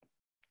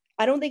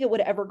 I don't think it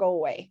would ever go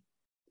away.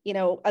 You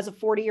know, as a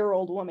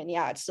 40-year-old woman,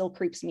 yeah, it still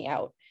creeps me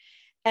out.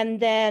 And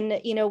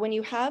then, you know, when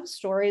you have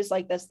stories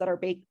like this that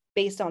are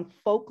based on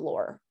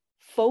folklore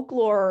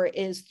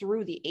is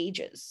through the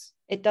ages.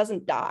 It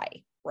doesn't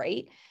die,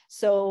 right?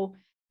 So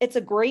it's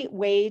a great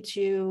way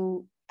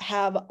to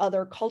have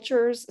other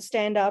cultures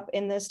stand up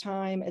in this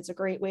time. It's a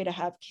great way to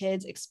have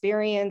kids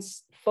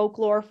experience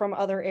folklore from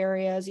other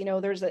areas. You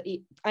know,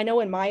 I know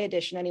in my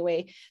edition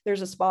anyway,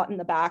 there's a spot in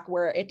the back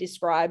where it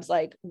describes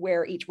like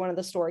where each one of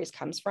the stories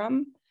comes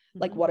from,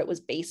 like what it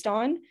was based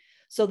on.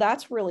 So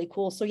that's really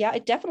cool. So yeah,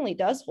 it definitely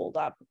does hold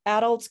up.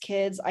 Adults,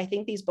 kids, I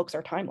think these books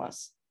are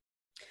timeless.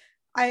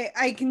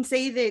 I can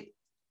say that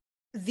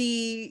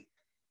the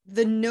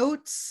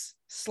notes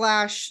 /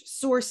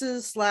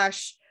 sources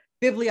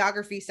 /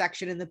 bibliography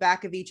section in the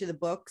back of each of the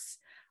books,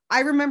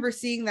 I remember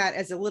seeing that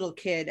as a little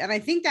kid. And I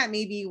think that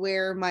may be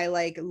where my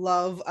like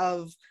love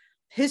of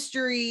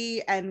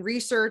history and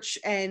research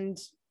and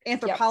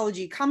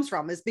anthropology comes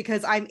from, is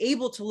because I'm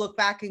able to look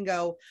back and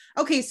go,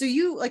 okay, so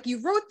you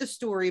wrote the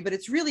story, but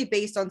it's really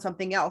based on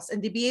something else.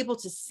 And to be able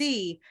to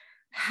see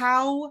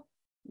how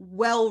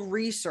well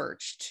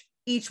researched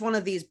each one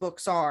of these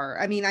books are.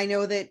 I mean, I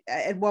know that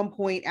at one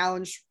point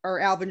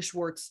Alvin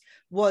Schwartz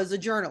was a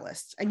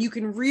journalist, and you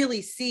can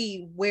really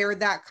see where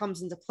that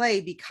comes into play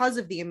because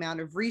of the amount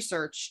of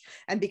research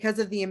and because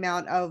of the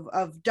amount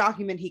of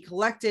document he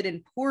collected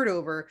and poured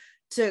over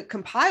to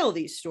compile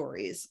these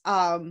stories.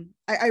 I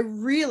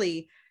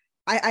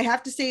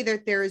have to say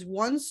that there is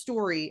one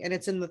story, and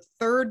it's in the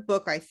third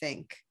book, I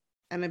think,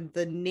 and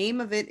the name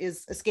of it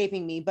is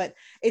escaping me, but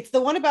it's the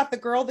one about the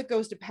girl that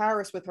goes to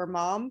Paris with her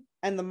mom,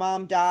 and the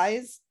mom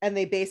dies, and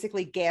they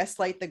basically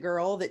gaslight the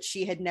girl that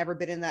she had never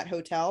been in that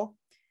hotel.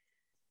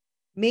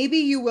 Maybe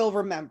You Will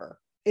Remember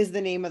is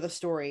the name of the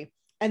story.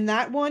 And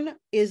that one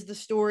is the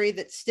story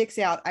that sticks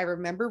out. I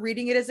remember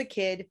reading it as a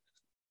kid.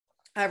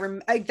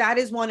 That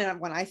is one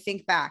when I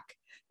think back,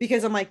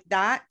 because I'm like,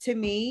 that to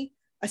me,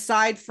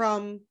 aside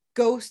from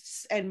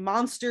ghosts and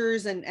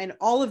monsters and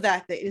all of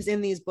that is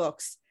in these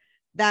books,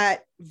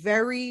 that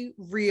very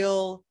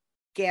real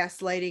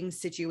gaslighting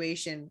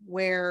situation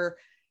where,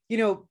 you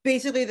know,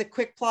 basically the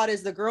quick plot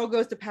is the girl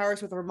goes to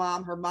Paris with her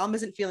mom. Her mom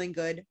isn't feeling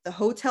good. The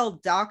hotel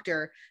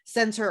doctor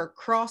sends her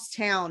across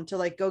town to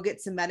like go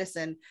get some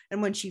medicine.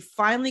 And when she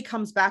finally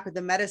comes back with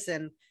the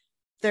medicine,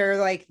 they're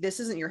like, this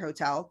isn't your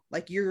hotel.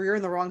 Like you're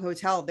in the wrong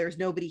hotel. There's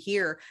nobody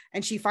here.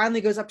 And she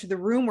finally goes up to the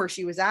room where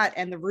she was at,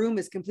 and the room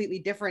is completely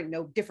different.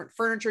 No different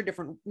furniture,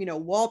 different, you know,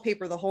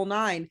 wallpaper, the whole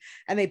nine.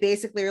 And they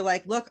basically are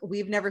like, look,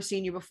 we've never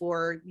seen you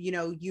before. You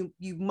know, you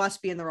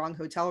must be in the wrong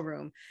hotel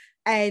room.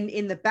 And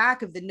in the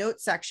back of the note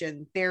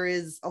section, there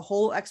is a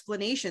whole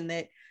explanation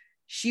that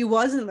she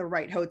was in the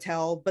right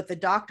hotel, but the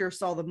doctor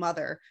saw the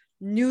mother,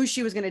 knew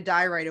she was going to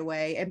die right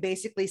away, and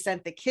basically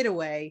sent the kid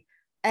away.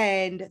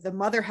 And the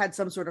mother had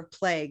some sort of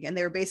plague, and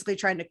they were basically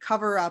trying to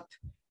cover up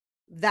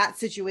that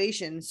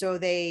situation. So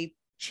they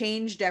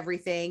changed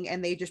everything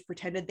and they just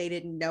pretended they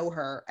didn't know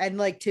her. And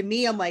like, to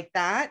me, I'm like,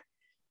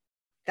 that's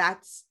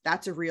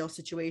a real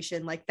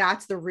situation. Like,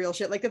 that's the real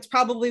shit. Like, that's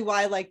probably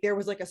why, like, there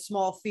was like a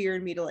small fear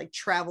in me to like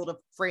travel to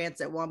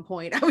France at one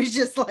point. I was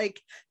just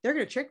like, they're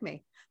going to trick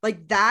me.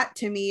 Like, that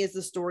to me is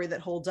the story that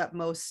holds up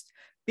most,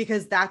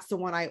 because that's the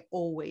one I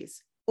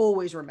always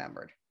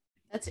remembered.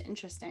 That's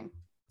interesting.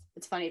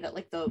 It's funny that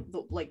like the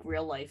like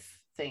real life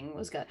thing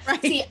was good.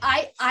 Right. See,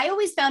 I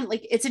always found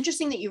like it's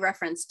interesting that you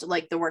referenced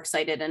like the works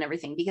cited and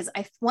everything, because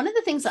one of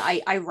the things that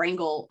I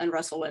wrangle and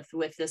wrestle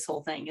with this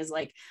whole thing is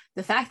like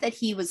the fact that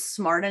he was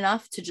smart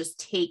enough to just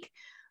take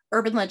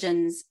urban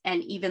legends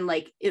and even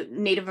like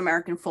Native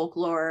American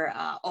folklore,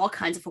 all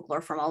kinds of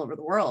folklore from all over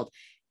the world,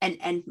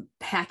 and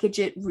package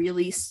it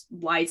really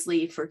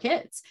wisely for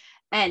kids.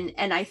 And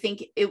I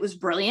think it was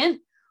brilliant,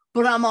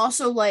 but I'm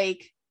also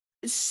like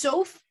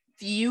so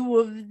few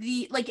of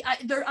the like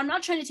I'm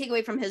not trying to take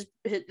away from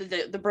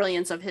the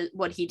brilliance of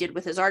what he did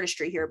with his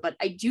artistry here, but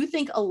I do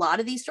think a lot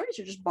of these stories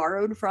are just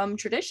borrowed from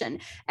tradition,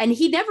 and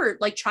he never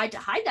like tried to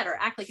hide that or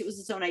act like it was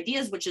his own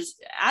ideas, which is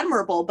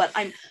admirable. But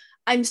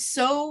I'm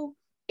so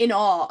in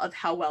awe of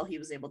how well he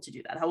was able to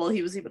do that, how well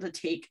he was able to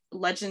take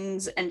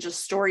legends and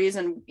just stories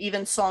and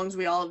even songs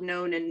we all have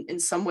known in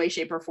some way,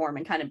 shape, or form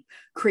and kind of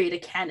create a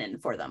canon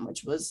for them,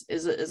 which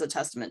is a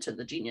testament to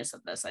the genius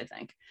of this, I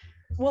think.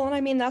 Well, and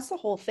I mean, that's the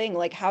whole thing.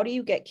 Like, how do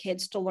you get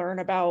kids to learn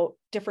about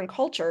different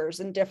cultures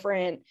and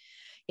different,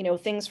 you know,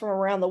 things from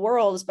around the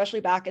world, especially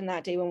back in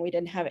that day when we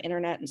didn't have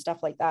internet and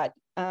stuff like that.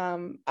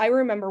 I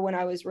remember when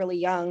I was really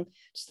young,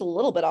 just a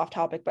little bit off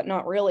topic, but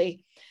not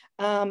really.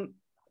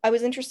 I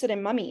was interested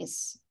in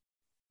mummies,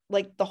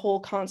 like the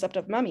whole concept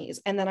of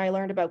mummies. And then I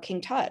learned about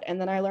King Tut,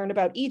 and then I learned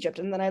about Egypt.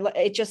 And then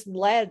it just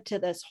led to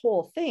this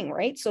whole thing,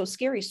 right? So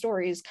Scary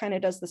Stories kind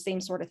of does the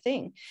same sort of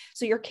thing.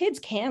 So your kids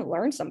can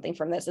learn something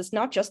from this. It's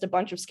not just a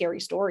bunch of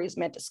scary stories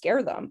meant to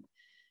scare them.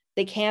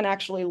 They can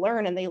actually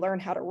learn, and they learn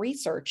how to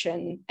research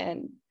and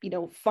you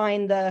know,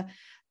 find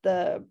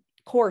the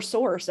core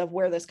source of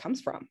where this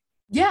comes from.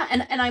 Yeah,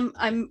 and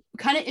I'm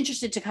kind of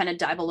interested to kind of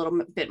dive a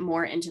little bit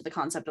more into the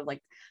concept of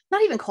like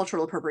not even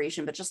cultural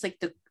appropriation, but just like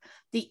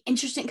the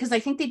interesting, because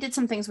I think they did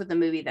some things with the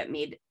movie that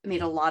made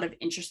a lot of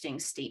interesting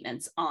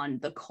statements on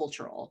the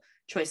cultural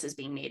choices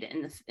being made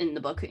in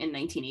the book in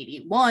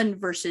 1981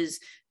 versus,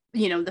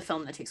 you know, the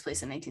film that takes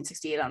place in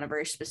 1968 on a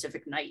very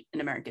specific night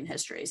in American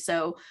history.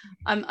 So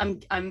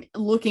I'm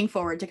looking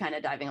forward to kind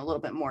of diving a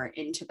little bit more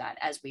into that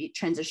as we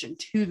transition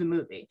to the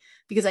movie,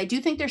 because I do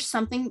think there's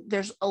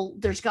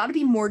got to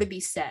be more to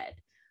be said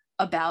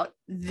about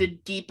the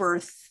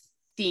deeper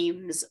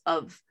themes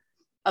of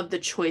the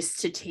choice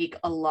to take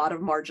a lot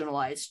of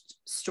marginalized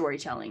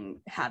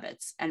storytelling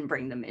habits and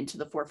bring them into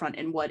the forefront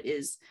in what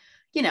is,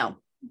 you know,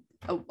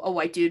 a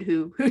white dude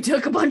who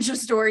took a bunch of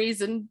stories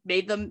and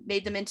made them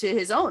into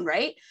his own,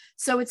 right?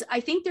 So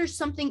I think there's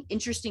something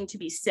interesting to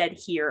be said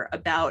here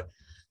about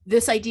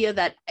this idea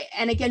that,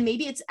 and again,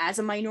 maybe it's as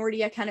a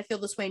minority, I kind of feel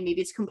this way, and maybe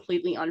it's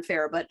completely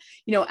unfair, but,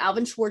 you know,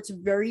 Alvin Schwartz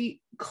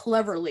very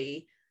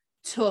cleverly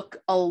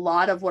took a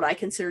lot of what I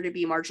consider to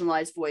be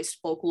marginalized voice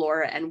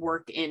folklore and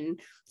work in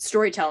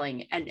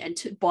storytelling and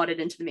brought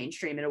it into the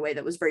mainstream in a way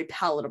that was very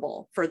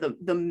palatable for the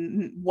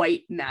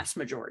white mass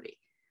majority.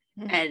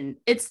 And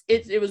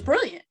it was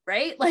brilliant,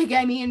 right? Like,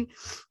 I mean,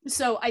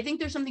 so I think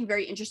there's something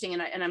very interesting,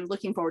 and I'm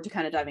looking forward to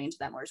kind of diving into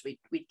that more as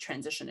we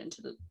transition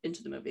into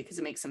the movie, because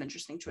it makes some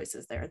interesting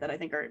choices there that I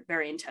think are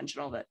very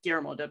intentional, that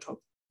Guillermo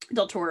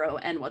del Toro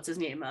and what's his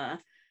name, am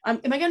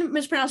I going to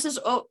mispronounce this?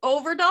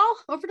 Overdahl?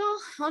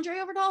 Andre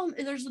Overdahl?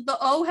 There's the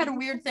O had a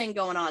weird thing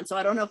going on, so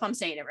I don't know if I'm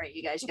saying it right.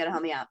 You guys, you got to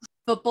help me out.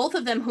 But both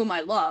of them, whom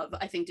I love,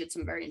 I think did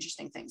some very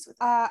interesting things with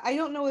it. I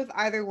don't know if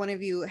either one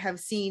of you have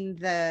seen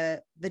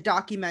the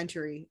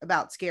documentary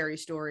about Scary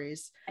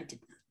Stories. I did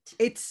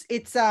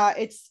not.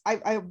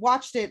 I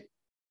watched it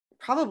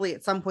probably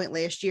at some point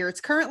last year.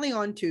 It's currently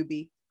on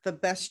Tubi, the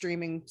best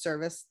streaming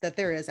service that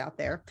there is out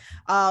there.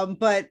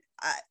 But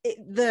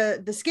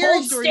the Scary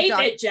Bold Stories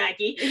statement,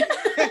 Jackie.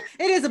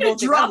 It is a bold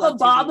drop a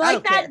bomb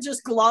like that, care.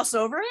 just gloss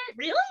over it.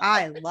 Really?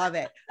 I love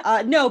it.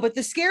 No, but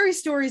the Scary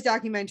Stories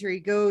documentary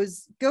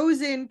goes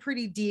in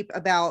pretty deep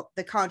about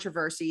the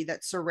controversy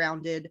that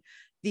surrounded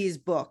these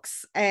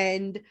books.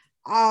 And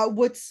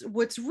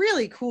What's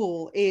really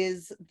cool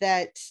is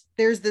that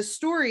there's this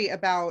story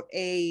about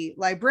a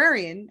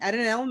librarian at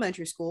an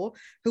elementary school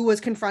who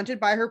was confronted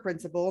by her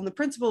principal, and the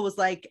principal was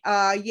like,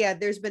 yeah,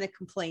 there's been a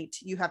complaint,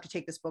 you have to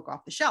take this book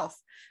off the shelf.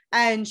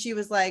 And she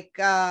was like,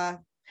 have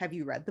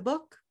you read the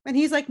book? And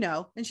he's like,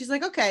 no. And she's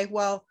like, okay,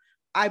 well,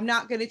 I'm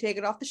not going to take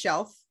it off the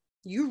shelf,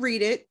 you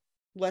read it,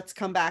 let's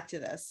come back to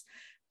this.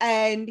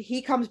 And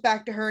he comes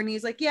back to her and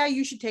he's like, yeah,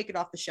 you should take it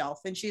off the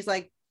shelf. And she's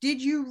like,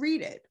 did you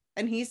read it?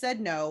 And he said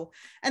no.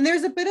 And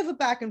there's a bit of a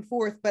back and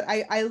forth, but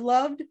I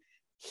loved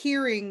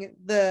hearing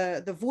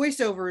the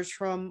voiceovers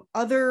from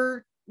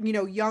other, you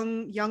know,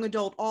 young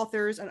adult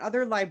authors and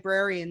other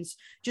librarians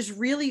just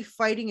really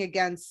fighting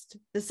against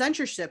the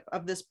censorship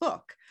of this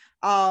book.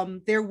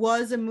 There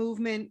was a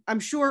movement, I'm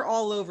sure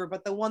all over,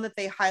 but the one that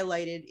they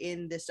highlighted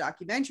in this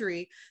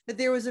documentary, that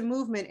there was a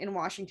movement in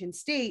Washington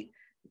State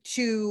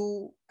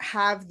to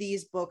have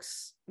these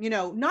books, you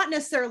know, not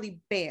necessarily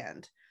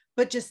banned,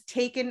 but just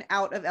taken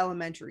out of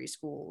elementary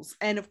schools.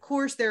 And of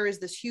course, there is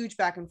this huge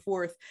back and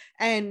forth.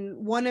 And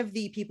one of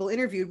the people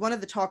interviewed, one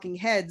of the talking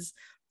heads,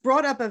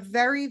 brought up a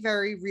very,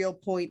 very real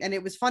point. And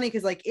it was funny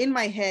because, like, in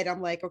my head,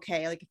 I'm like,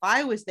 okay, like if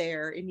I was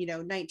there in, you know,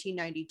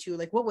 1992,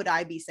 like what would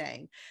I be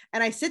saying?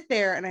 And I sit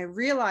there and I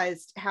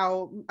realized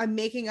how I'm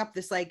making up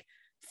this like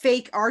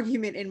fake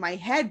argument in my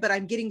head, but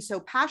I'm getting so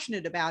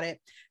passionate about it.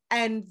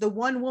 And the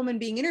one woman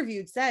being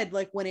interviewed said,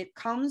 like, when it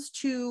comes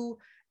to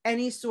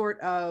any sort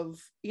of,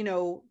 you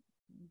know,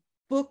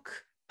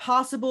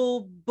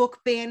 possible book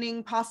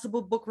banning,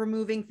 possible book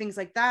removing, things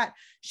like that,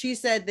 she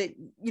said that,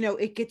 you know,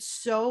 it gets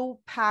so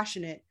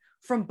passionate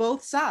from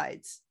both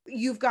sides.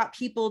 You've got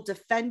people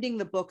defending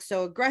the book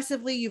so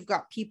aggressively, you've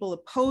got people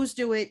opposed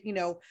to it, you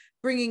know,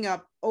 bringing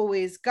up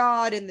always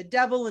God and the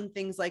devil and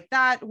things like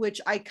that,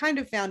 which I kind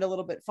of found a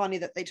little bit funny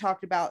that they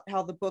talked about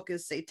how the book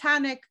is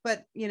satanic,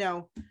 but, you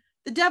know,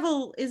 the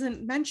devil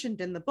isn't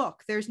mentioned in the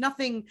book. There's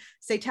nothing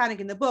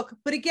satanic in the book.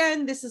 But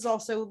again, this is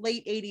also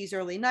late 80s,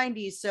 early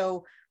 90s.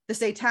 So the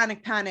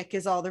satanic panic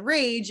is all the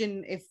rage.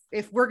 And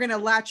if we're going to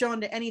latch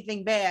on to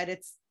anything bad,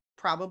 it's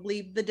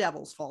probably the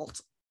devil's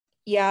fault.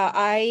 Yeah,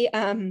 I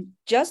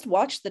just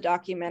watched the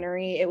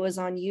documentary. It was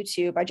on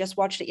YouTube. I just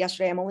watched it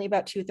yesterday. I'm only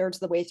about 2/3 of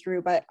the way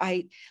through, but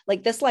I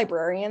like this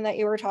librarian that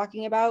you were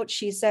talking about.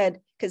 She said,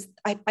 because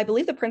I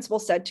believe the principal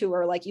said to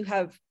her, like, you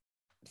have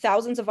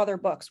thousands of other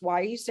books. Why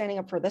are you standing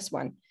up for this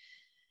one?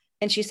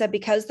 And she said,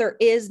 because there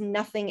is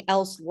nothing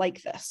else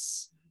like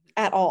this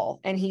at all.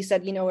 And he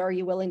said, you know, are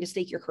you willing to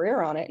stake your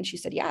career on it? And she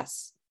said,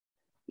 yes.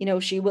 You know,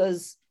 she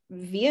was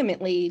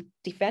vehemently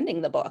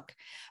defending the book.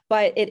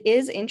 But it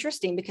is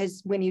interesting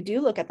because when you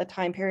do look at the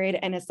time period,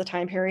 and it's the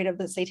time period of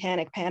the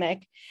Satanic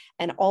Panic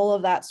and all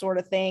of that sort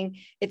of thing,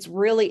 it's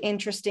really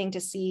interesting to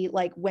see,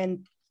 like,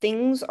 when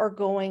things are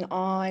going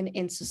on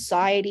in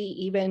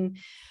society, even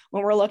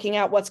when we're looking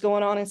at what's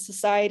going on in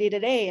society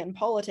today and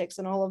politics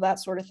and all of that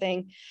sort of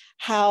thing,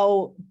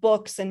 how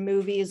books and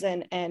movies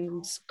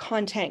and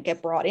content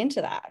get brought into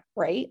that,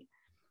 right?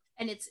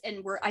 And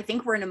I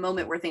think we're in a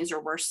moment where things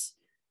are worse.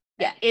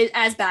 Yeah,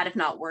 as bad, if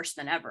not worse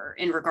than ever,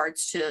 in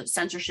regards to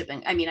censorship.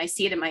 I mean, I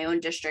see it in my own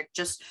district,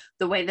 just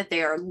the way that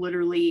they are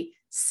literally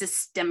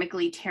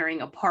systemically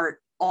tearing apart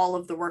all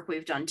of the work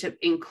we've done to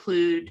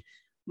include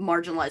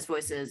marginalized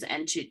voices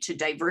and to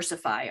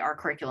diversify our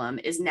curriculum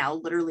is now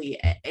literally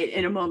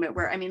in a moment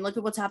where, I mean, look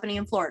at what's happening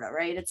in Florida,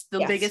 right? It's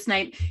the biggest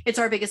night. It's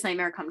our biggest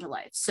nightmare come to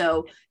life.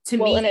 So to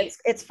me, and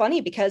it's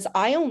funny because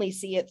I only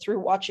see it through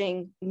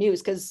watching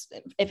news, because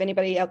if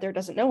anybody out there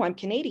doesn't know, I'm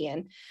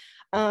Canadian.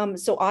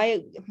 So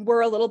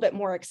we're a little bit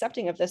more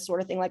accepting of this sort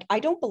of thing. Like, I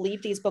don't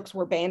believe these books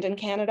were banned in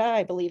Canada.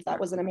 I believe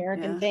that was an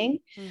American thing.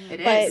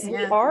 But we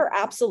are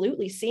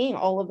absolutely seeing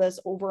all of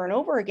this over and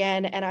over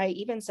again. And I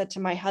even said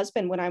to my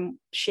husband, when I'm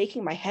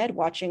shaking my head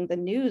watching the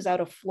news out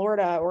of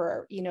Florida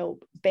or, you know,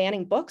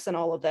 banning books and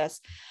all of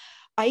this,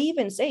 I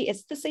even say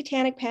it's the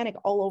Satanic Panic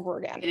all over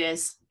again. It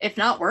is, if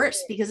not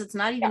worse, because it's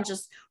not even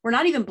just, we're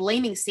not even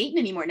blaming Satan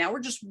anymore. Now we're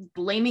just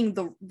blaming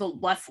the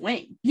left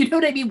wing. You know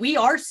what I mean? We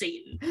are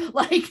Satan,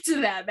 like, to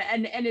them.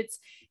 And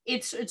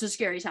it's a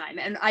scary time.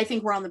 And I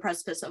think we're on the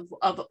precipice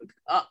of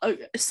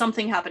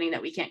something happening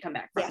that we can't come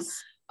back from.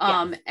 Yes.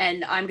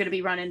 And I'm going to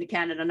be running to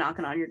Canada,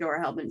 knocking on your door,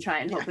 hoping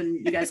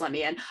you guys let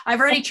me in. I've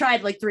already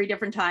tried like 3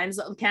 different times.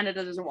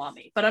 Canada doesn't want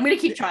me, but I'm going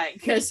to keep trying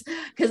because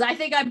I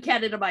think I'm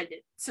Canada minded.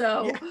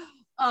 So,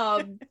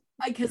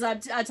 because I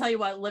tell you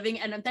what,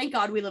 living, and thank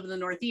God we live in the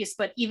Northeast,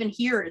 but even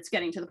here it's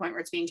getting to the point where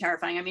it's being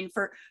terrifying. I mean,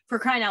 for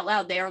crying out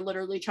loud, they are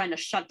literally trying to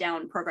shut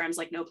down programs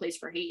like No Place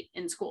for Hate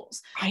in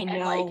schools. I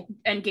know.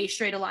 And gay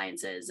straight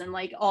alliances and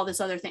like all this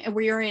other thing. And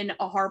we are in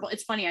a horrible,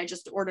 it's funny, I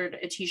just ordered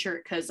a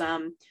t-shirt because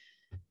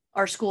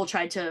our school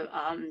tried to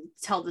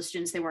tell the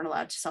students they weren't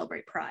allowed to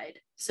celebrate Pride.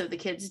 So the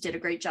kids did a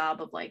great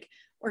job of like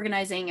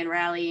organizing and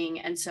rallying.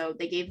 And so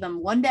they gave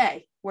them one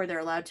day where they're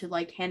allowed to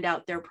like hand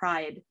out their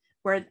Pride.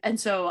 And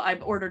so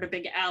I've ordered a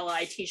big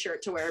ally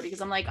t-shirt to wear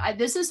because I'm like,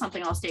 this is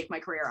something I'll stake my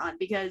career on,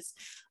 because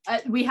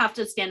we have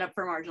to stand up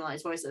for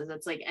marginalized voices.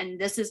 It's like,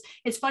 and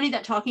it's funny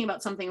that talking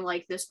about something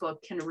like this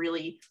book can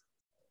really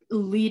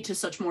lead to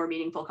such more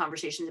meaningful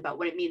conversations about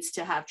what it means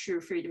to have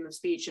true freedom of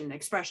speech and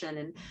expression,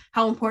 and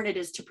how important it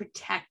is to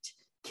protect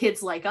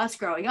kids like us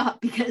growing up,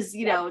 because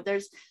you know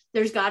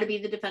there's got to be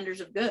the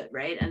defenders of good,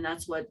 right? And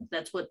that's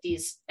what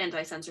these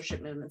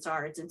anti-censorship movements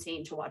are. It's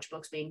insane to watch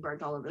books being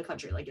burnt all over the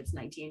country like it's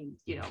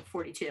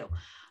 1942.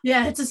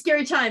 Yeah, it's a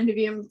scary time to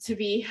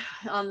be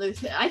on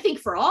the, I think,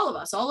 for all of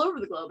us all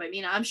over the globe. I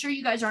mean, I'm sure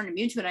you guys aren't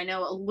immune to it. I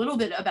know a little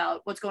bit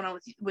about what's going on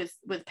with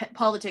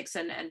politics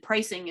and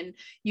pricing, and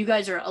you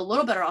guys are a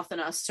little better off than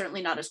us,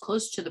 certainly not as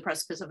close to the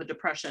precipice of a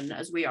depression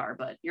as we are,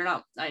 but you're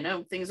not. I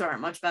know things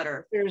aren't much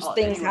better. There's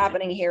things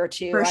happening here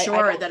too, for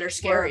sure, that are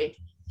scary.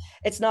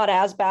 It's not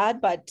as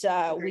bad, but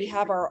we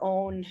have our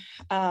own,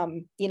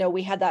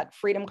 we had that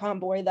freedom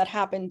convoy that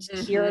happened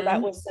here.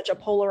 That was such a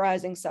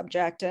polarizing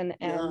subject and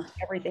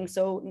everything.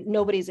 So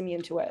nobody's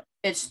immune to it.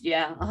 It's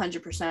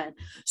 100%.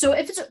 So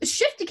if it's a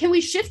shift, can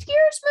we shift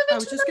gears? I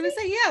was just going to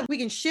say, yeah, we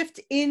can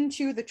shift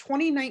into the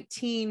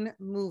 2019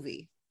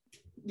 movie.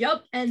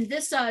 Yep. And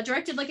this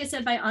directed, like I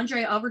said, by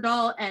Andre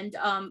Overdal, and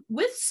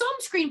with some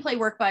screenplay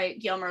work by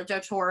Guillermo del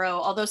Toro,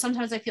 although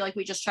sometimes I feel like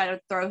we just try to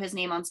throw his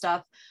name on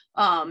stuff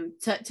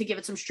to give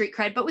it some street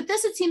cred. But with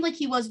this, it seemed like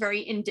he was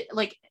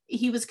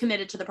he was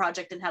committed to the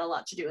project and had a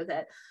lot to do with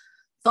it.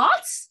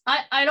 Thoughts?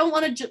 I don't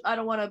want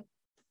to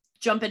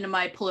jump into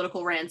my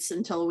political rants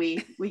until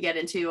we get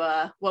into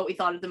what we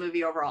thought of the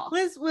movie overall.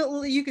 Liz,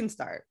 well, you can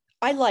start.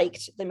 I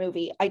liked the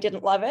movie. I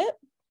didn't love it.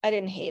 I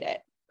didn't hate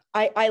it.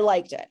 I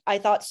liked it. I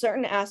thought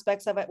certain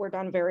aspects of it were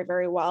done very,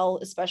 very well,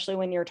 especially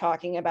when you're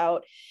talking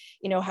about,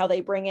 how they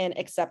bring in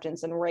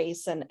acceptance and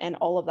race and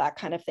all of that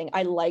kind of thing.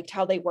 I liked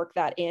how they worked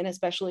that in,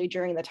 especially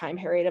during the time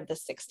period of the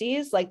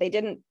 60s. Like, they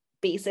didn't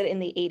base it in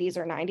the 80s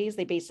or 90s.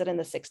 They based it in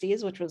the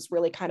 60s, which was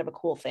really kind of a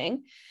cool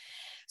thing.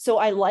 So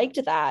I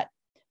liked that.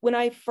 When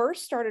I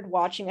first started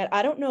watching it,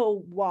 I don't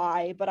know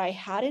why, but I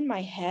had in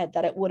my head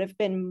that it would have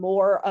been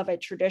more of a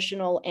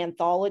traditional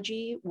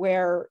anthology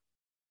where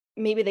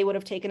maybe they would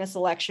have taken a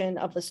selection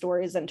of the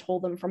stories and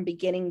told them from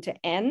beginning to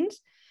end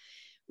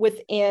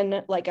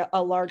within like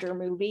a larger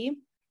movie,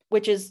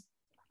 which is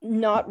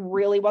not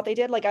really what they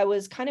did. Like, I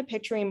was kind of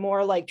picturing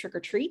more like Trick or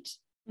Treat.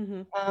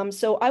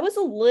 So I was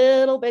a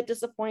little bit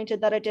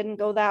disappointed that it didn't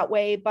go that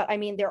way, but I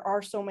mean, there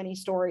are so many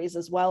stories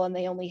as well, and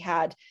they only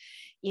had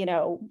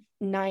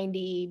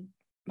 90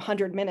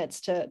 100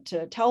 minutes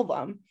to tell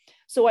them.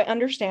 So I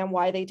understand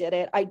why they did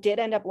it. I did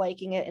end up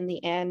liking it in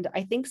the end.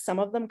 I think some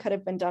of them could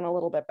have been done a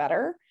little bit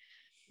better,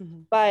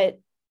 but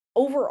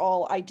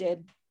overall I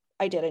did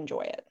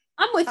enjoy it.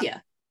 I'm with you.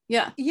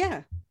 Yeah.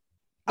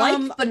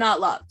 Liked, but not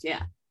loved.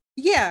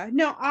 Yeah.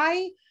 No,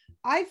 I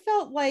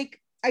felt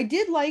like I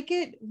did like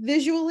it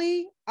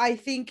visually. I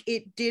think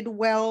it did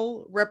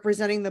well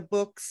representing the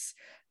books.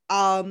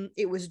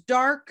 It was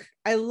dark.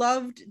 I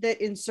loved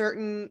that in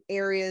certain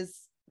areas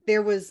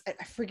there was,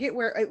 I forget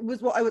where it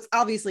was. Well, I was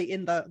obviously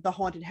in the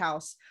haunted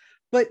house,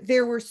 but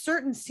there were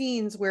certain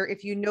scenes where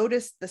if you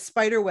noticed the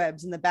spider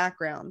webs in the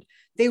background,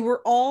 they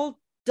were all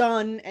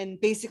done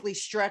and basically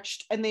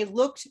stretched, and they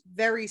looked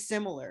very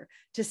similar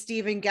to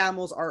Stephen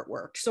Gammell's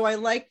artwork. So I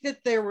like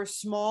that there were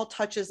small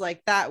touches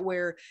like that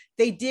where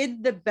they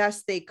did the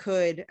best they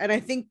could. And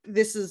I think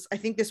this was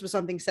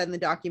something said in the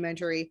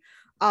documentary.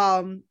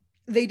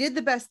 They did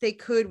the best they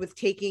could with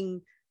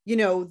taking,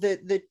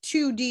 the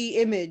 2D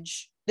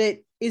image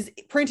that is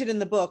printed in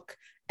the book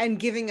and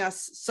giving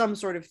us some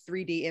sort of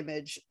 3D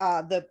image.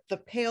 The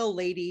pale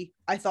lady,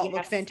 I thought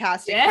looked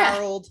fantastic.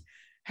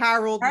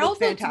 Harold looked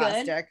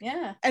fantastic.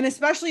 Yeah. And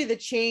especially the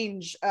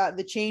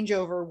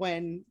changeover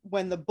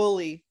when the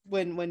bully,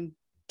 when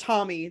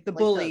Tommy, the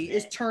bully,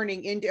 is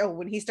turning into,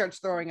 when he starts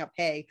throwing up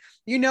hay.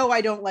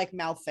 I don't like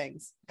mouth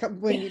things.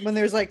 When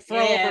there's like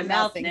throw over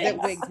mouth things,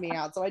 it wigs me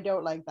out. So I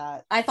don't like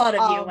that. I thought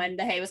of you when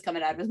the hay was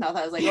coming out of his mouth.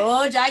 I was like,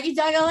 oh, Jackie's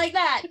not gonna like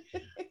that.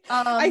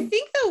 I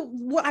think though,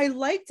 what I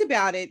liked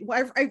about it,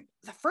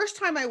 the first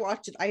time I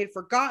watched it, I had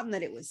forgotten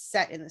that it was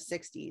set in the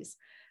 60s.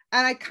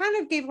 And I kind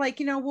of gave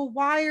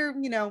why are,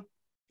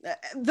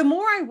 the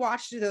more I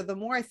watched it, though, the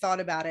more I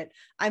thought about it.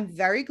 I'm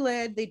very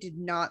glad they did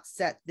not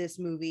set this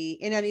movie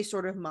in any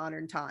sort of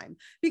modern time,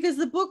 because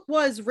the book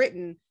was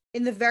written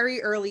in the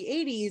very early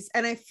 80s.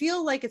 And I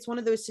feel like it's one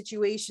of those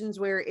situations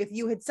where if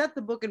you had set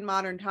the book in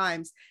modern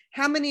times,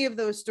 how many of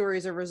those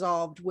stories are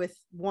resolved with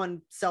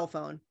one cell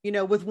phone,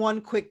 with one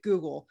quick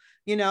Google,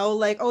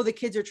 the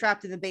kids are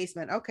trapped in the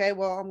basement. Okay,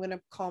 well, I'm going to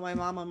call my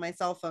mom on my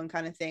cell phone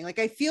kind of thing. Like,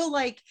 I feel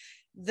like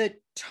the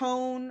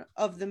tone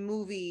of the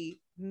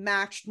movie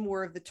matched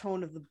more of the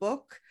tone of the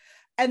book.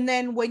 And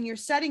then when you're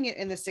setting it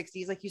in the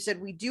 60s, like you said,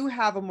 we do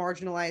have a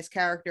marginalized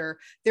character.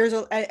 There's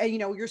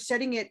you're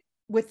setting it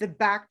with the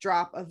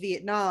backdrop of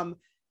Vietnam.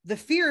 The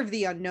fear of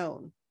the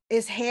unknown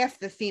is half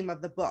the theme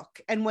of the book.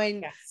 And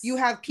when you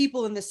have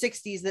people in the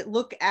 60s that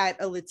look at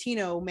a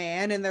Latino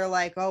man and they're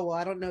like, oh, well,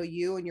 I don't know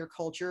you and your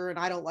culture, and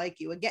I don't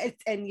like you again.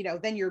 And,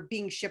 then you're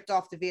being shipped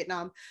off to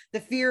Vietnam. The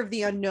fear of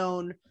the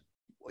unknown,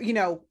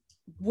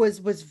 was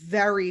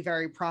very,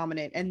 very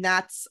prominent. And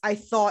I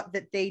thought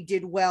that they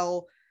did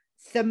well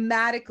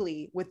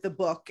thematically with the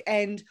book.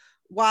 And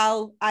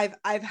while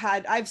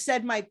I've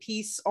said my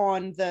piece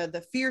on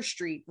the Fear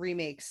Street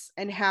remakes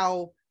and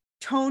how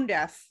tone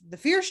deaf the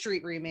Fear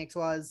Street remakes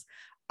was,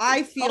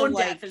 I feel tone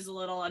like deaf is a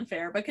little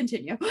unfair, but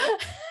continue.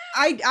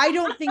 I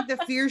don't think the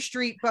Fear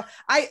Street, but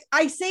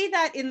I say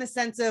that in the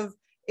sense of,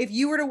 if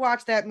you were to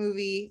watch that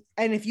movie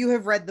and if you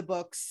have read the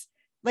books,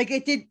 like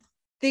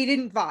they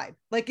didn't vibe.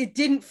 Like it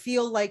didn't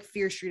feel like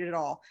Fear Street at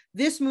all.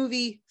 This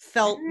movie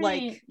felt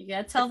like, you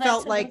gotta tell that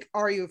felt like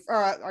Are You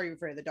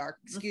Afraid of the Dark?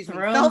 Excuse me.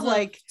 Felt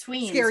like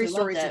Scary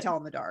Stories to Tell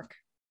in the Dark.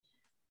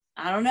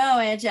 I don't know,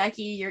 Aunt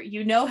Jackie.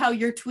 You know how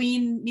your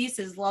tween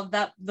nieces love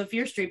the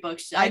Fear Street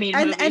books. I mean,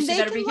 and they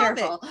better be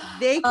careful.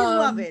 They can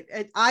love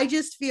it. I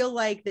just feel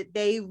like that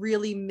they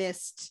really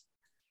missed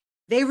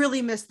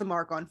the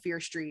mark on Fear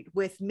Street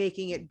with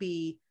making it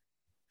be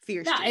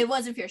Fear Street. No, it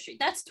wasn't Fear Street.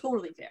 That's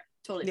totally fair.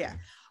 Totally fair.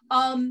 So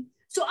I'm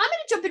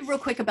going to jump in real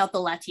quick about the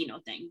Latino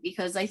thing,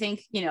 because I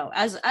think, you know,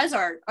 as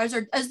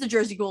the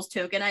Jersey Ghouls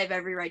token, I have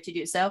every right to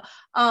do so.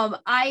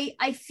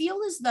 I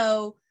feel as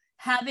though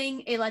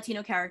having a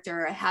Latino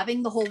character,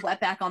 having the whole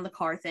wetback on the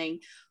car thing.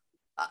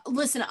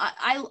 Listen,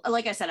 I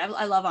like I said,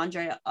 I love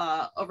Andre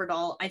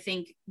Overdahl. I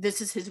think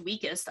this is his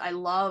weakest. I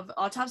love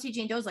Autopsy of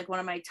Jane Doe is like one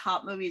of my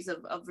top movies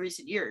of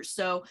recent years.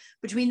 So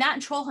between that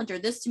and Troll Hunter,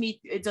 this to me,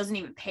 it doesn't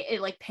even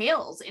it like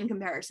pales in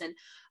comparison.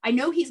 I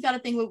know he's got a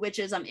thing with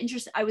witches.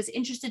 I was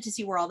interested to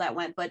see where all that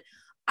went, but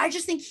I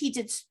just think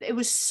it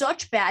was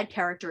such bad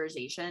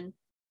characterization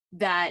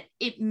that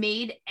it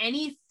made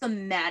any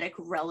thematic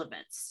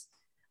relevance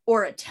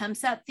or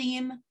attempts at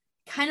theme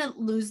kind of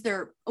lose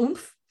their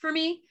oomph for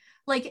me.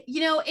 Like,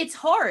 you know, it's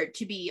hard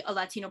to be a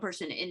Latino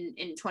person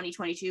in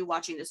 2022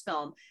 watching this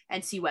film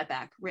and see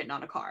wetback written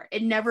on a car.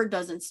 It never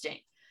doesn't sting.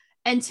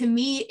 And to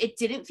me, it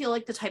didn't feel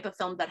like the type of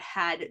film that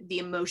had the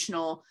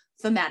emotional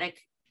thematic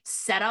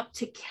setup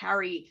to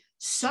carry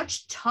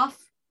such tough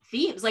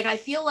themes. Like, I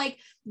feel like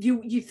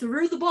you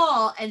threw the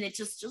ball and it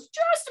just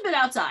a bit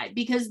outside,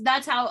 because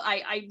that's how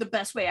I the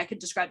best way I could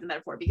describe the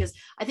metaphor, because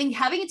I think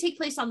having it take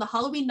place on the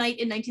Halloween night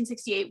in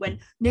 1968, when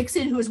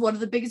Nixon, who is one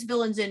of the biggest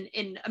villains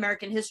in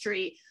American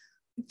history,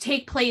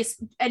 take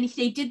place, and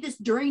they did this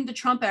during the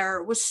Trump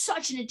era, was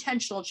such an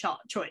intentional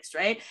choice,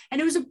 right? And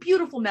it was a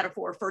beautiful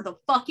metaphor for the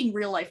fucking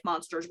real life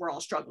monsters we're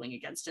all struggling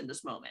against in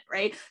this moment,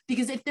 right?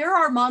 Because if there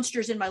are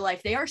monsters in my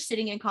life, they are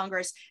sitting in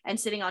Congress and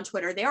sitting on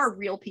Twitter. They are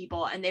real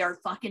people, and they are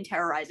fucking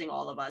terrorizing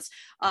all of us.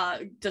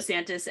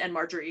 DeSantis and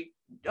Marjorie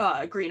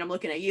Greene, I'm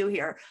looking at you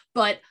here.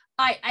 But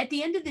at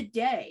the end of the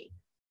day,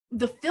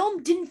 the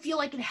film didn't feel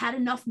like it had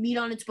enough meat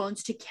on its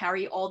bones to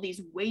carry all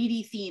these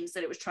weighty themes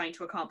that it was trying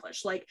to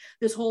accomplish. Like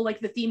this whole, like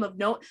the theme of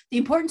the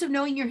importance of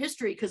knowing your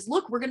history. Because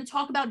look, we're going to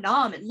talk about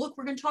Nam, and look,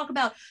 we're going to talk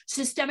about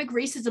systemic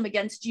racism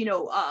against,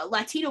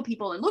 Latino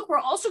people. And look, we're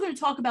also going to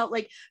talk about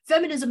like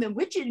feminism and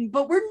witching,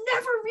 but we're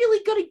never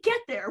really going to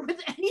get there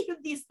with any of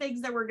these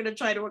things that we're going to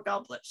try to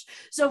accomplish.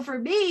 So for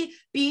me,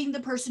 being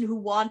the person who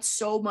wants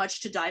so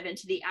much to dive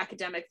into the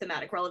academic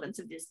thematic relevance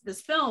of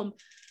this film,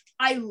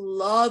 I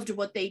loved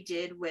what they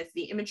did with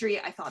the imagery.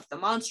 I thought the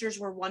monsters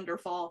were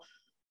wonderful.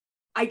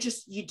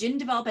 You didn't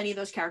develop any of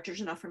those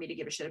characters enough for me to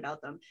give a shit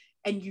about them.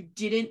 And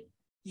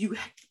you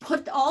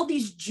put all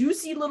these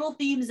juicy little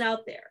themes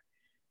out there,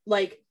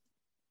 like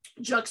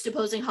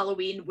juxtaposing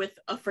Halloween with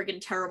a friggin'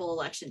 terrible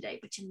election day,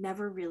 but you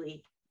never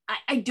really,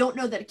 I don't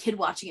know that a kid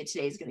watching it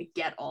today is going to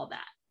get all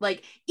that.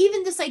 Like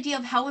even this idea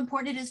of how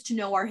important it is to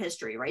know our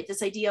history, right?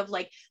 This idea of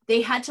like,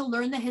 they had to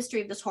learn the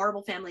history of this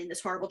horrible family and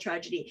this horrible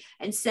tragedy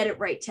and set it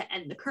right to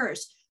end the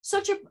curse.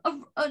 Such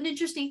an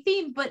interesting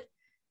theme, but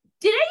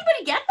did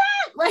anybody get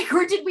that? Like,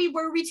 or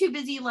were we too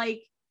busy?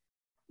 Like,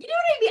 you know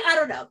what I mean? I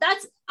don't know.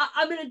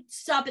 I'm going to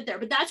stop it there,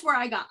 but that's where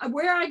I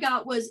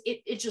got was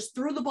it just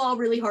threw the ball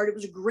really hard. It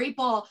was a great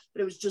ball,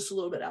 but it was just a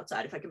little bit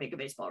outside, if I can make a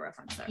baseball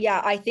reference there.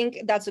 Yeah, I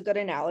think that's a good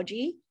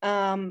analogy.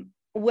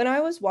 When I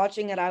was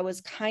watching it, I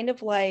was kind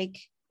of like,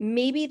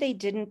 maybe they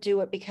didn't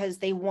do it because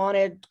they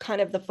wanted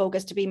kind of the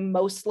focus to be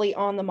mostly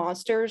on the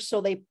monsters.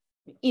 So they,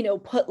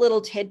 put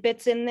little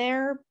tidbits in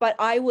there, but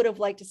I would have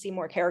liked to see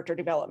more character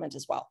development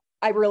as well.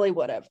 I really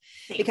would have,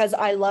 because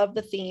I love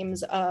the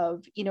themes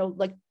of,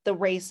 like the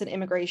race and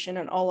immigration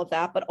and all of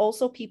that, but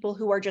also people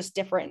who are just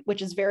different,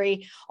 which is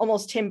very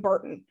almost Tim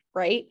Burton,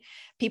 right?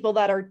 People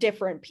that are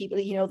different, people,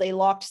 they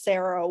locked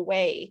Sarah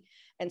away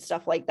and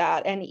stuff like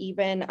that. And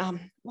even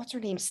what's her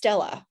name,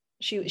 Stella,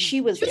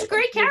 she was a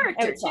great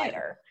character,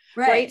 outsider,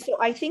 right? So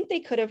I think they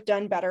could have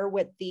done better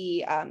with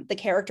the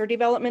character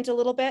development a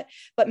little bit,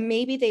 but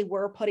maybe they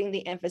were putting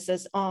the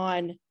emphasis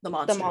on the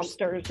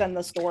monsters and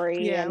the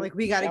story. Yeah, and, like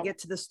we got to get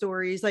to the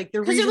stories, like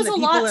the reason it was a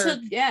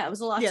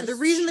lot. Yeah, the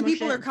reason that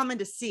people are coming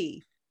to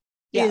see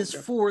is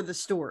for the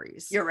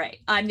stories. You're right.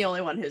 I'm the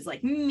only one who's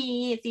like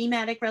me,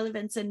 thematic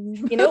relevance, and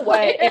you know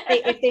what?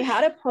 if they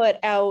had to put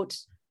out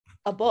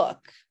a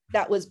book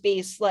that was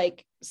based,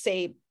 like,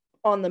 say,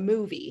 on the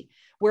movie,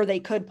 where they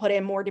could put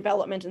in more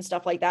development and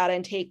stuff like that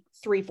and take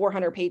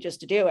 300-400 pages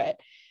to do it,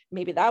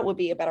 maybe that would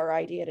be a better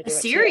idea to do. A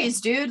series,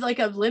 dude, like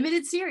a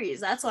limited series.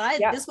 That's why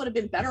this would have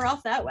been better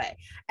off that way.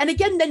 And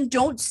again, then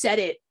don't set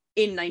it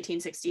in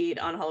 1968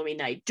 on Halloween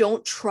night.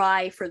 Don't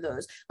try for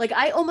those. Like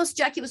I almost,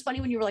 Jackie, it was funny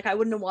when you were like, I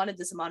wouldn't have wanted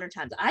this in modern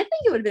times. I think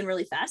it would have been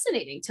really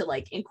fascinating to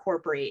like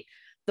incorporate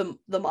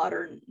the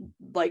modern,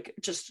 like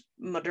just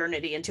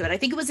modernity into it. I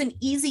think it was an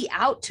easy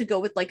out to go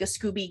with like a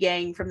Scooby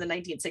Gang from the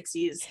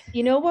 1960s.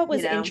 You know what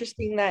was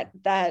interesting, that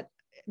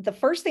the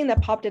first thing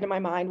that popped into my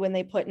mind when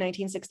they put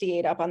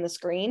 1968 up on the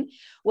screen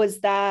was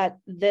that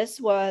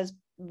this was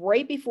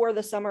right before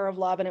the Summer of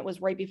Love, and it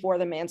was right before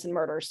the Manson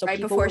murders. So right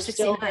people before were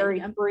still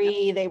very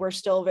free. They were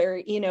still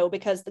very,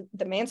 because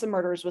the Manson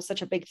murders was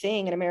such a big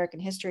thing in American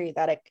history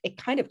that it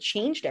kind of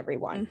changed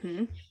everyone.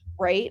 Mm-hmm.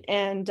 Right.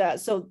 And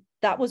so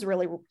that was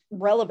really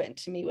relevant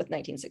to me with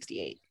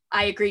 1968.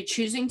 I agree.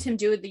 Choosing to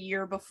do it the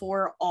year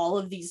before all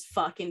of these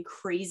fucking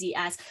crazy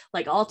ass,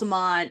 like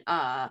Altamont,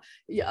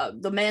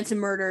 the Manson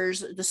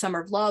murders, the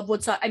Summer of Love,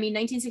 Woodstock. I mean,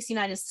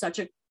 1969 is such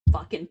a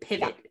fucking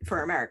pivot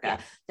for America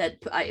that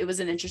it was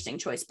an interesting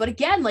choice. But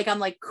again, like I'm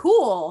like,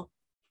 cool,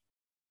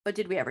 but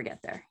did we ever get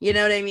there? You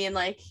know what I mean?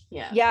 Like,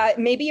 yeah,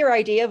 maybe your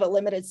idea of a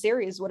limited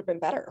series would have been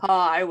better. Oh,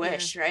 I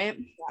wish, right?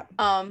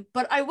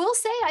 But I will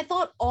say, I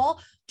thought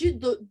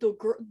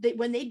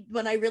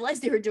when I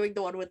realized they were doing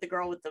the one with the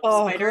girl with the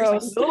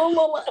spiders,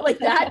 like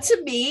that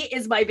to me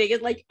is my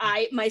biggest, like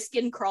my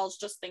skin crawls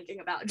just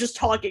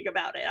talking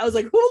about it. I was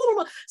like,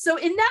 so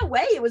in that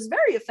way, it was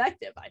very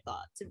effective. I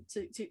thought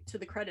to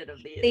the credit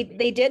of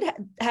they did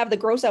have the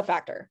gross out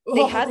factor.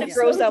 They had the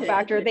gross out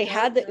factor. They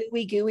had the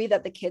ooey gooey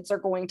that the kids are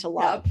going to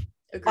love.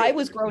 Agreed. I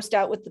was grossed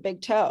out with the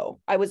big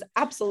toe. I was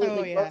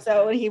absolutely grossed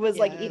out when he was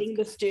like eating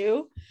the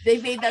stew. They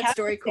made that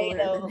story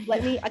cool.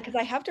 Because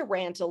I have to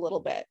rant a little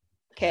bit.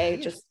 Okay,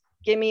 just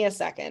give me a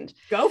second.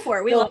 Go for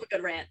it. We love a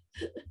good rant.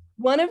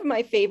 One of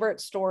my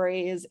favorite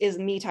stories is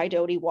Meet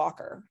Dodie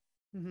Walker.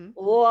 Mm-hmm.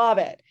 Love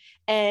it.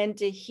 And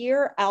to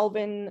hear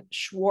Alvin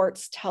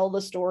Schwartz tell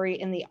the story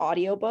in the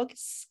audiobook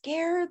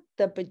scared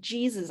the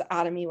bejesus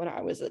out of me when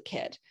I was a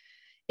kid.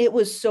 It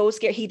was so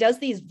scary. He does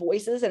these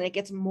voices and it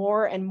gets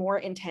more and more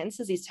intense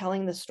as he's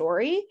telling the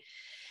story.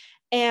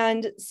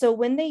 And so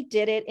when they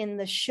did it in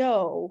the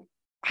show,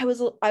 I was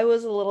a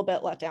little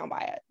bit let down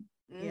by it.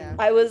 Yeah.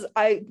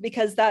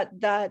 Because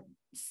that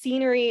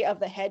scenery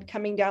of the head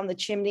coming down the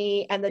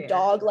chimney and the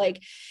dog,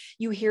 like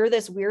you hear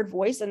this weird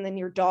voice and then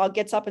your dog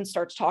gets up and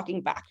starts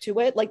talking back to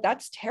it. Like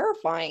that's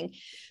terrifying.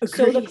 Agreed.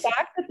 So the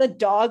fact that the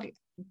dog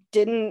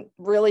didn't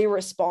really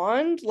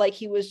respond, like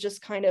he was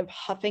just kind of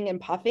huffing and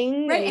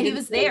puffing, right? And he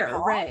was there,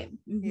 right?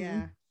 Mm-hmm.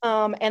 Yeah.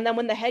 And then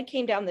when the head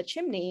came down the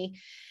chimney,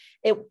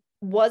 it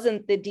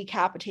wasn't the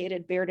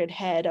decapitated bearded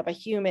head of a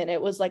human.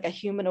 It was like a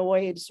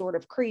humanoid sort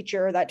of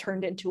creature that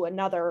turned into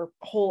another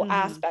whole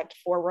aspect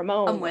for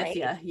Ramon. I'm with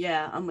you.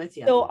 Yeah, I'm with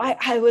you. So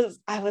I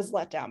was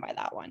let down by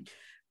that one.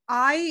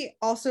 I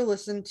also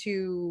listened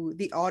to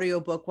the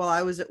audiobook while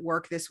I was at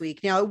work this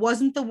week. Now, it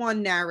wasn't the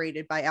one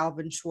narrated by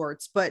Alvin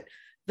Schwartz, but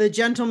the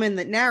gentleman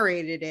that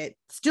narrated it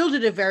still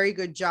did a very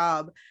good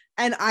job.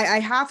 And I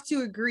have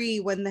to agree,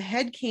 when the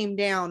head came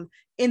down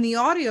in the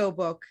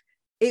audiobook,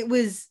 it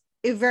was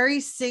a very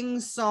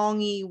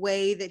sing-songy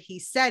way that he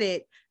said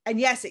it. And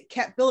yes, it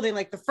kept building.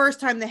 Like the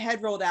first time the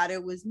head rolled out,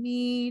 it was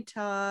Meet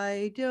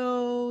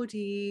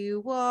Dodie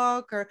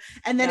Walker.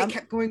 And then it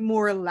kept going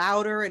more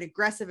louder and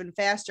aggressive and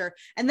faster.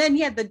 And then,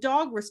 the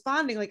dog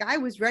responding. Like I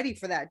was ready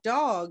for that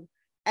dog.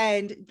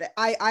 And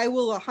I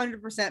will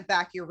 100%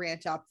 back your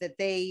rant up that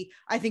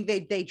I think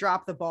they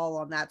dropped the ball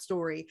on that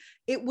story.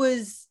 It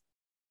was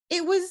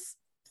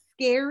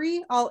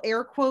scary. I'll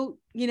air quote,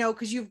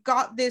 because you've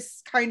got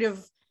this kind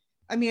of,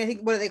 I mean, I think,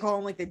 what do they call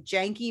him? Like the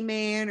janky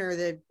man or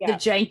the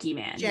janky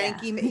man. Man.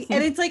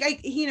 And it's like,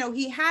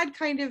 he had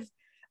kind of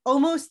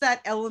almost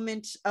that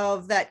element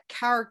of that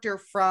character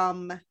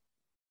from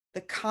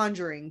The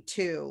Conjuring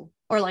too.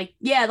 Or like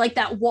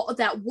that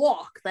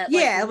walk.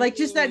 Like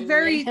just that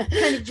very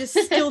kind of just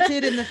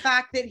stilted, and the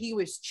fact that he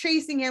was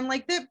chasing him,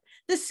 like the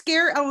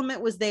scare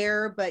element was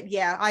there. But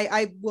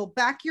I will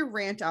back your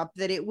rant up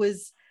that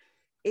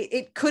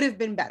it could have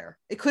been better.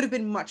 It could have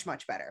been much,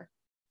 much better.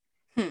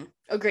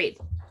 Agreed.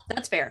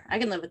 That's fair. I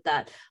can live with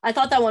that. I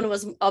thought that one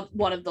was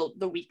one of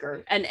the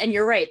weaker, and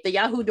you're right. The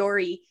Yahoo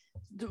Dory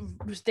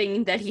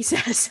thing that he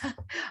says.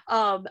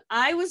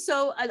 I was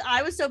so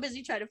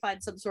busy trying to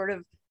find some sort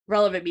of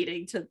relevant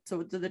meaning to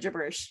the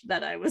gibberish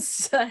that I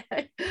was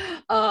but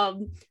I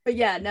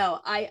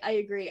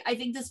agree. I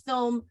think this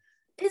film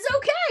is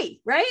okay,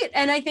 right?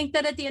 And I think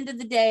that at the end of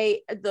the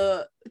day,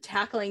 the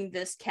tackling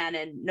this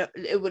canon,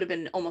 it would have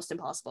been almost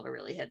impossible to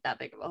really hit that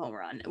big of a home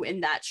run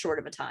in that short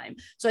of a time.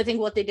 So I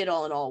think what they did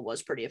all in all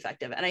was pretty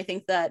effective. And I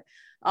think that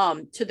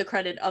to the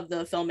credit of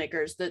the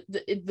filmmakers,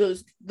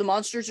 the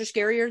monsters are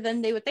scarier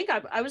than they would think.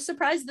 I was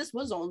surprised this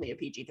was only a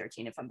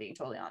PG-13, if I'm being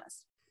totally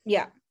honest.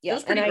 Yeah. It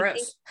was pretty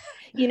gross. I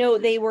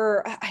think, they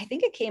were, I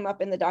think it came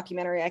up in the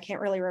documentary. I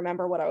can't really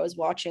remember what I was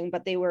watching,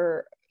 but they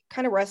were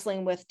kind of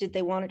wrestling with, did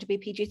they want it to be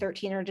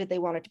PG-13 or did they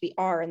want it to be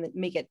R and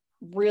make it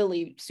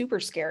really super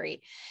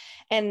scary?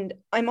 And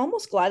I'm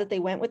almost glad that they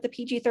went with the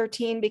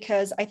PG-13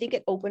 because I think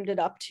it opened it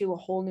up to a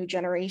whole new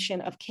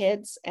generation of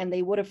kids, and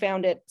they would have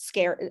found it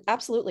scary.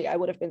 Absolutely. I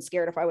would have been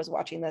scared if I was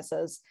watching this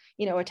as,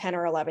 you know, a 10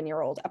 or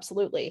 11-year-old.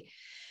 Absolutely.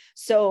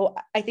 So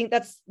I think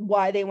that's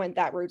why they went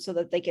that route, so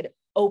that they could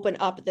open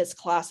up this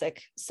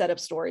classic set of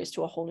stories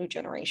to a whole new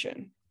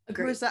generation.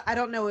 Marissa, I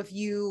don't know if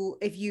you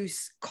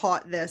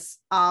caught this,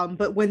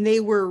 but when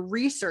they were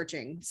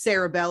researching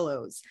Sarah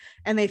Bellows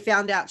and they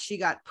found out she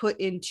got put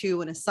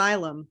into an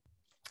asylum,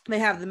 they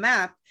have the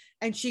map,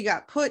 and she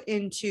got put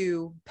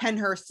into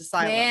Penhurst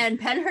Asylum. Man,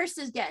 Penhurst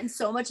is getting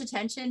so much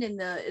attention in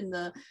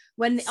the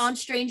when on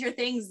Stranger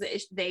Things,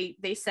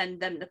 they send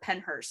them to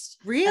Penhurst.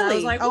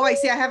 Really? Like, oh, I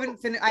see. I haven't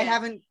finished. I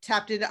haven't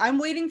tapped it. I'm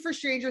waiting for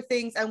Stranger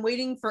Things. I'm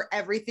waiting for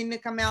everything to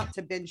come out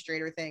to binge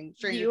Stranger Things.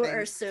 You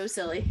are so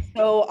silly.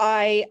 So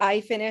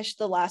I finished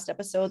the last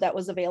episode that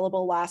was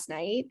available last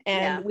night,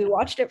 and we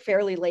watched it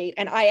fairly late.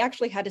 And I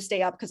actually had to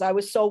stay up because I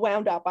was so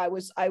wound up. I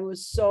was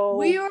so.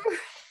 We were.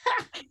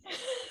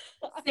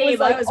 I was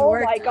like, oh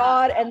my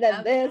God, and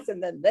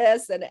then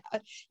this, and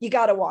you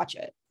got to watch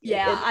it.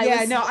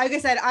 No, like I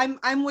said,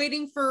 I'm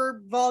waiting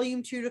for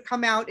volume 2 to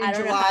come out in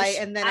July,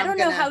 and then I don't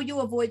know how you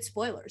avoid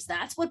spoilers.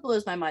 That's what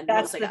blows my mind.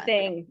 That's the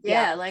thing.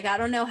 Yeah, like I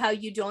don't know how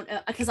you don't,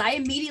 because I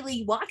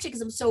immediately watch it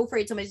because I'm so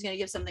afraid somebody's going to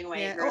give something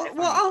away. Yeah.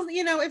 Well, I'll,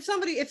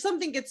 if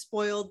something gets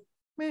spoiled,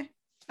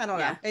 I don't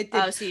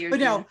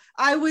know.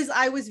 I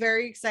was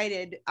very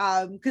excited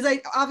because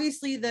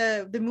obviously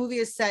the movie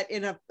is set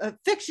in a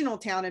fictional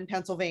town in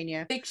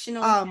Pennsylvania.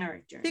 Fictional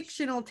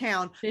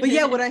town. But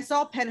yeah, when I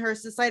saw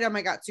Penhurst Asylum,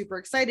 I got super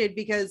excited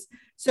because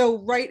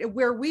right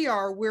where we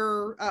are,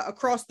 we're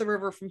across the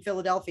river from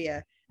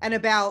Philadelphia, and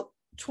about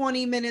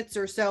 20 minutes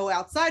or so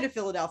outside of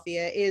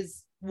Philadelphia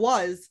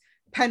was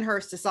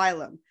Penhurst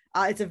Asylum.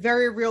 It's a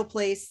very real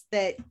place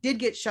that did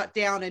get shut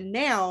down, and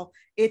now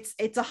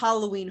it's a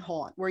Halloween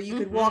haunt where you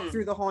could walk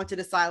through the haunted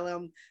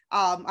asylum.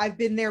 I've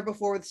been there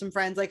before with some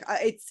friends. Like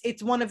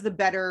it's one of the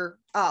better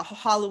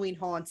Halloween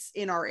haunts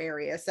in our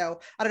area. So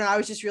I don't know. I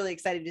was just really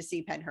excited to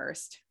see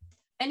Penhurst.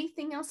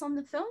 Anything else on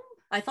the film?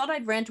 I thought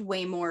I'd rant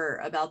way more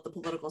about the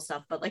political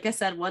stuff, but like I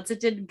said, once it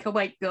didn't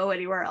quite go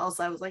anywhere else,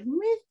 I was like,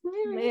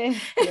 meh.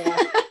 Yeah.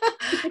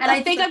 And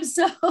I think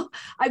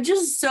I'm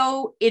just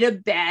so in a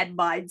bad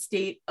mind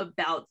state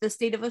about the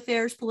state of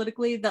affairs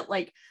politically that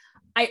like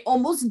I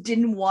almost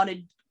didn't want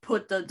to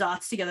put the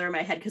dots together in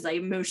my head because I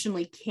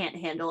emotionally can't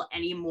handle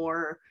any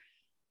more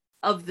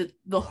of the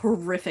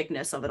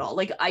horrificness of it all.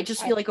 Like I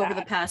just feel like over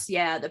the past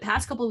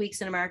couple of weeks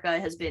in America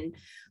has been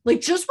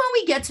like, just when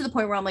we get to the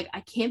point where I'm like,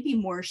 I can't be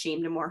more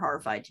ashamed and more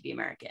horrified to be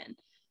American,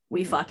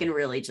 we fucking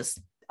really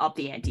just up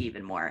the ante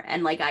even more.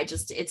 And like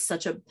it's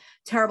such a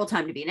terrible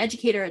time to be an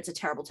educator. It's a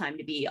terrible time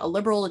to be a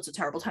liberal. It's a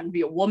terrible time to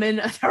be a woman,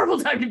 a terrible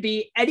time to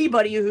be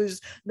anybody who's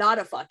not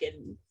a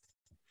fucking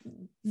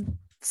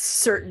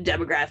certain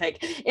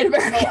demographic in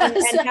America.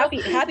 And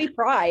happy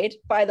Pride,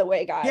 by the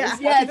way, guys.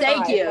 Yeah,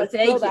 thank you.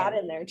 Throw that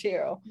in there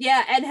too.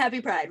 Yeah, and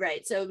happy Pride,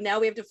 right? So now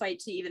we have to fight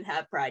to even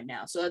have Pride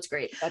now. So that's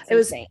great. That's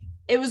insane.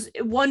 It was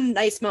one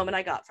nice moment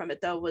I got from it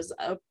though was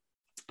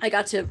I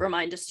got to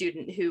remind a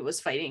student who was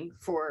fighting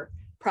for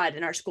Pride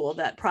in our school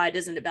that Pride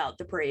isn't about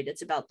the parade,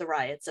 it's about the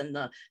riots and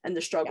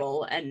the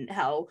struggle, and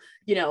how,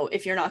 you know,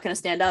 if you're not going to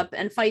stand up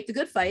and fight the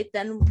good fight,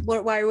 then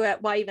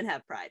why even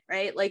have Pride,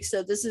 right? Like,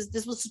 so this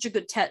was such a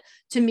good test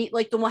to me.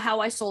 Like how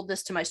I sold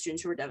this to my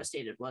students who were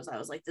devastated was I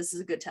was like, this is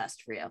a good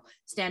test for you.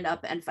 Stand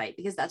up and fight,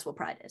 because that's what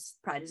Pride is.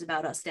 Pride is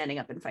about us standing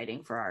up and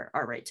fighting for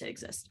our right to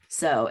exist.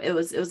 So it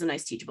was a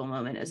nice teachable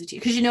moment as a teacher,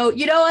 because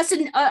you know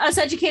us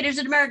educators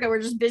in America, we're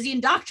just busy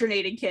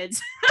indoctrinating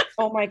kids.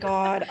 Oh my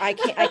God, I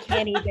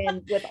can't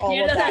even with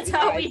all of that. That's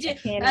how we do.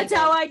 That's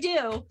how I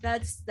do.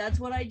 That's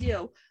what I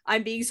do.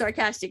 I'm being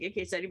sarcastic in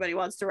case anybody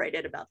wants to write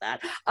in about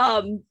that.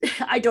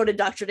 I don't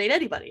indoctrinate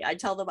anybody. I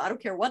tell them I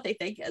don't care what they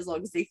think, as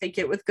long as they think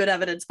it with good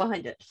evidence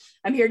behind it.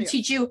 I'm here to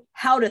teach you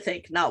how to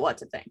think, not what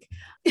to think.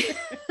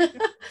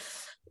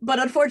 But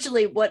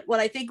unfortunately, what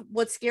I think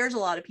what scares a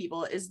lot of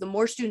people is the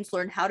more students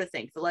learn how to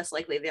think, the less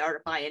likely they are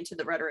to buy into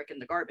the rhetoric and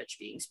the garbage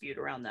being spewed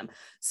around them.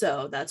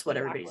 So that's what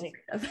everybody's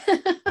afraid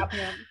of.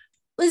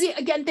 Lizzie,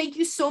 again, thank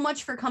you so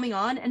much for coming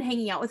on and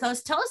hanging out with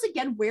us. Tell us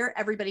again where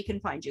everybody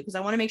can find you, because I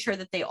want to make sure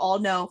that they all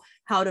know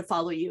how to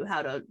follow you,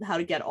 how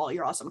to get all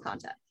your awesome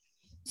content.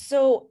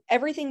 So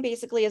everything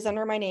basically is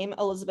under my name,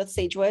 Elizabeth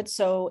Sagewood.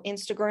 So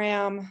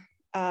Instagram,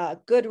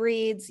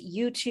 Goodreads,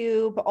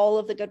 YouTube, all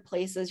of the good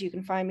places you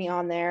can find me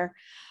on there.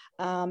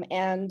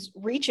 And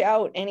reach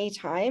out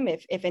anytime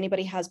if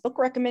anybody has book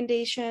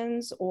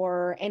recommendations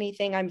or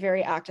anything. I'm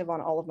very active on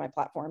all of my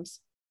platforms.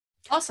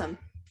 Awesome.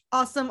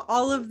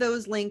 All of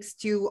those links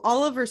to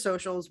all of our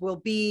socials will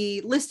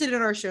be listed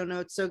in our show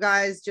notes. So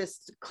guys,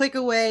 just click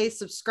away,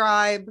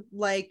 subscribe,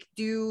 like,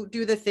 do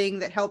the thing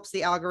that helps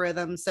the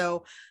algorithm,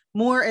 so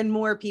more and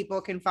more people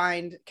can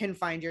find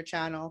your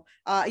channel.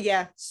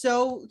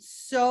 So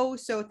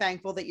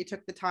thankful that you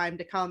took the time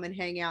to come and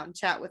hang out and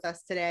chat with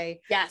us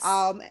today. Yes.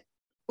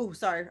 Oh,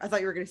 sorry. I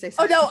thought you were going to say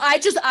Oh something. no,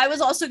 I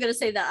was also going to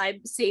say that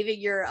I'm saving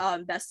your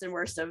best and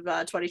worst of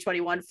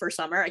 2021 for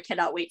summer. I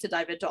cannot wait to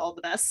dive into all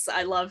the bests.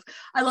 I love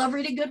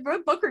reading good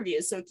book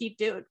reviews. So keep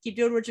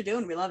doing what you're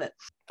doing. We love it.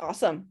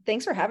 Awesome.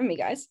 Thanks for having me,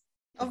 guys.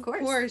 Of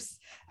course.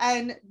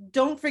 And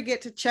don't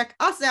forget to check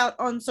us out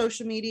on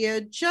social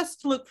media.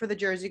 Just look for the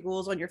Jersey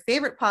Ghouls on your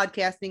favorite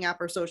podcasting app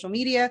or social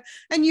media.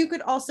 And you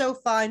could also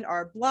find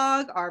our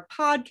blog, our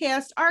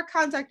podcast, our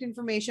contact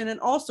information, and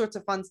all sorts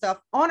of fun stuff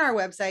on our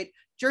website,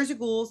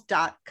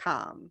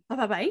 jerseyghouls.com.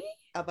 Bye-bye.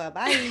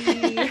 Bye-bye.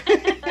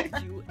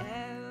 Did you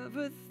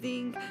ever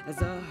think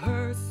as a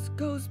hearse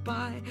goes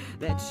by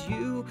that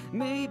you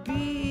may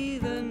be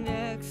the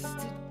next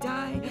to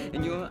die,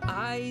 and your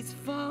eyes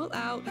fall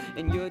out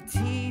and your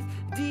teeth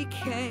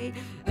decay,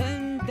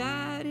 and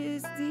that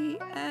is the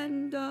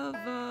end of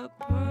a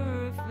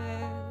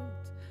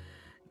perfect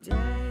day?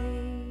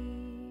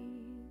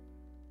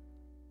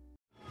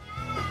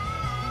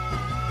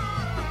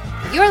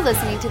 You're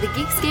listening to the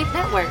Geekscape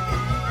Network.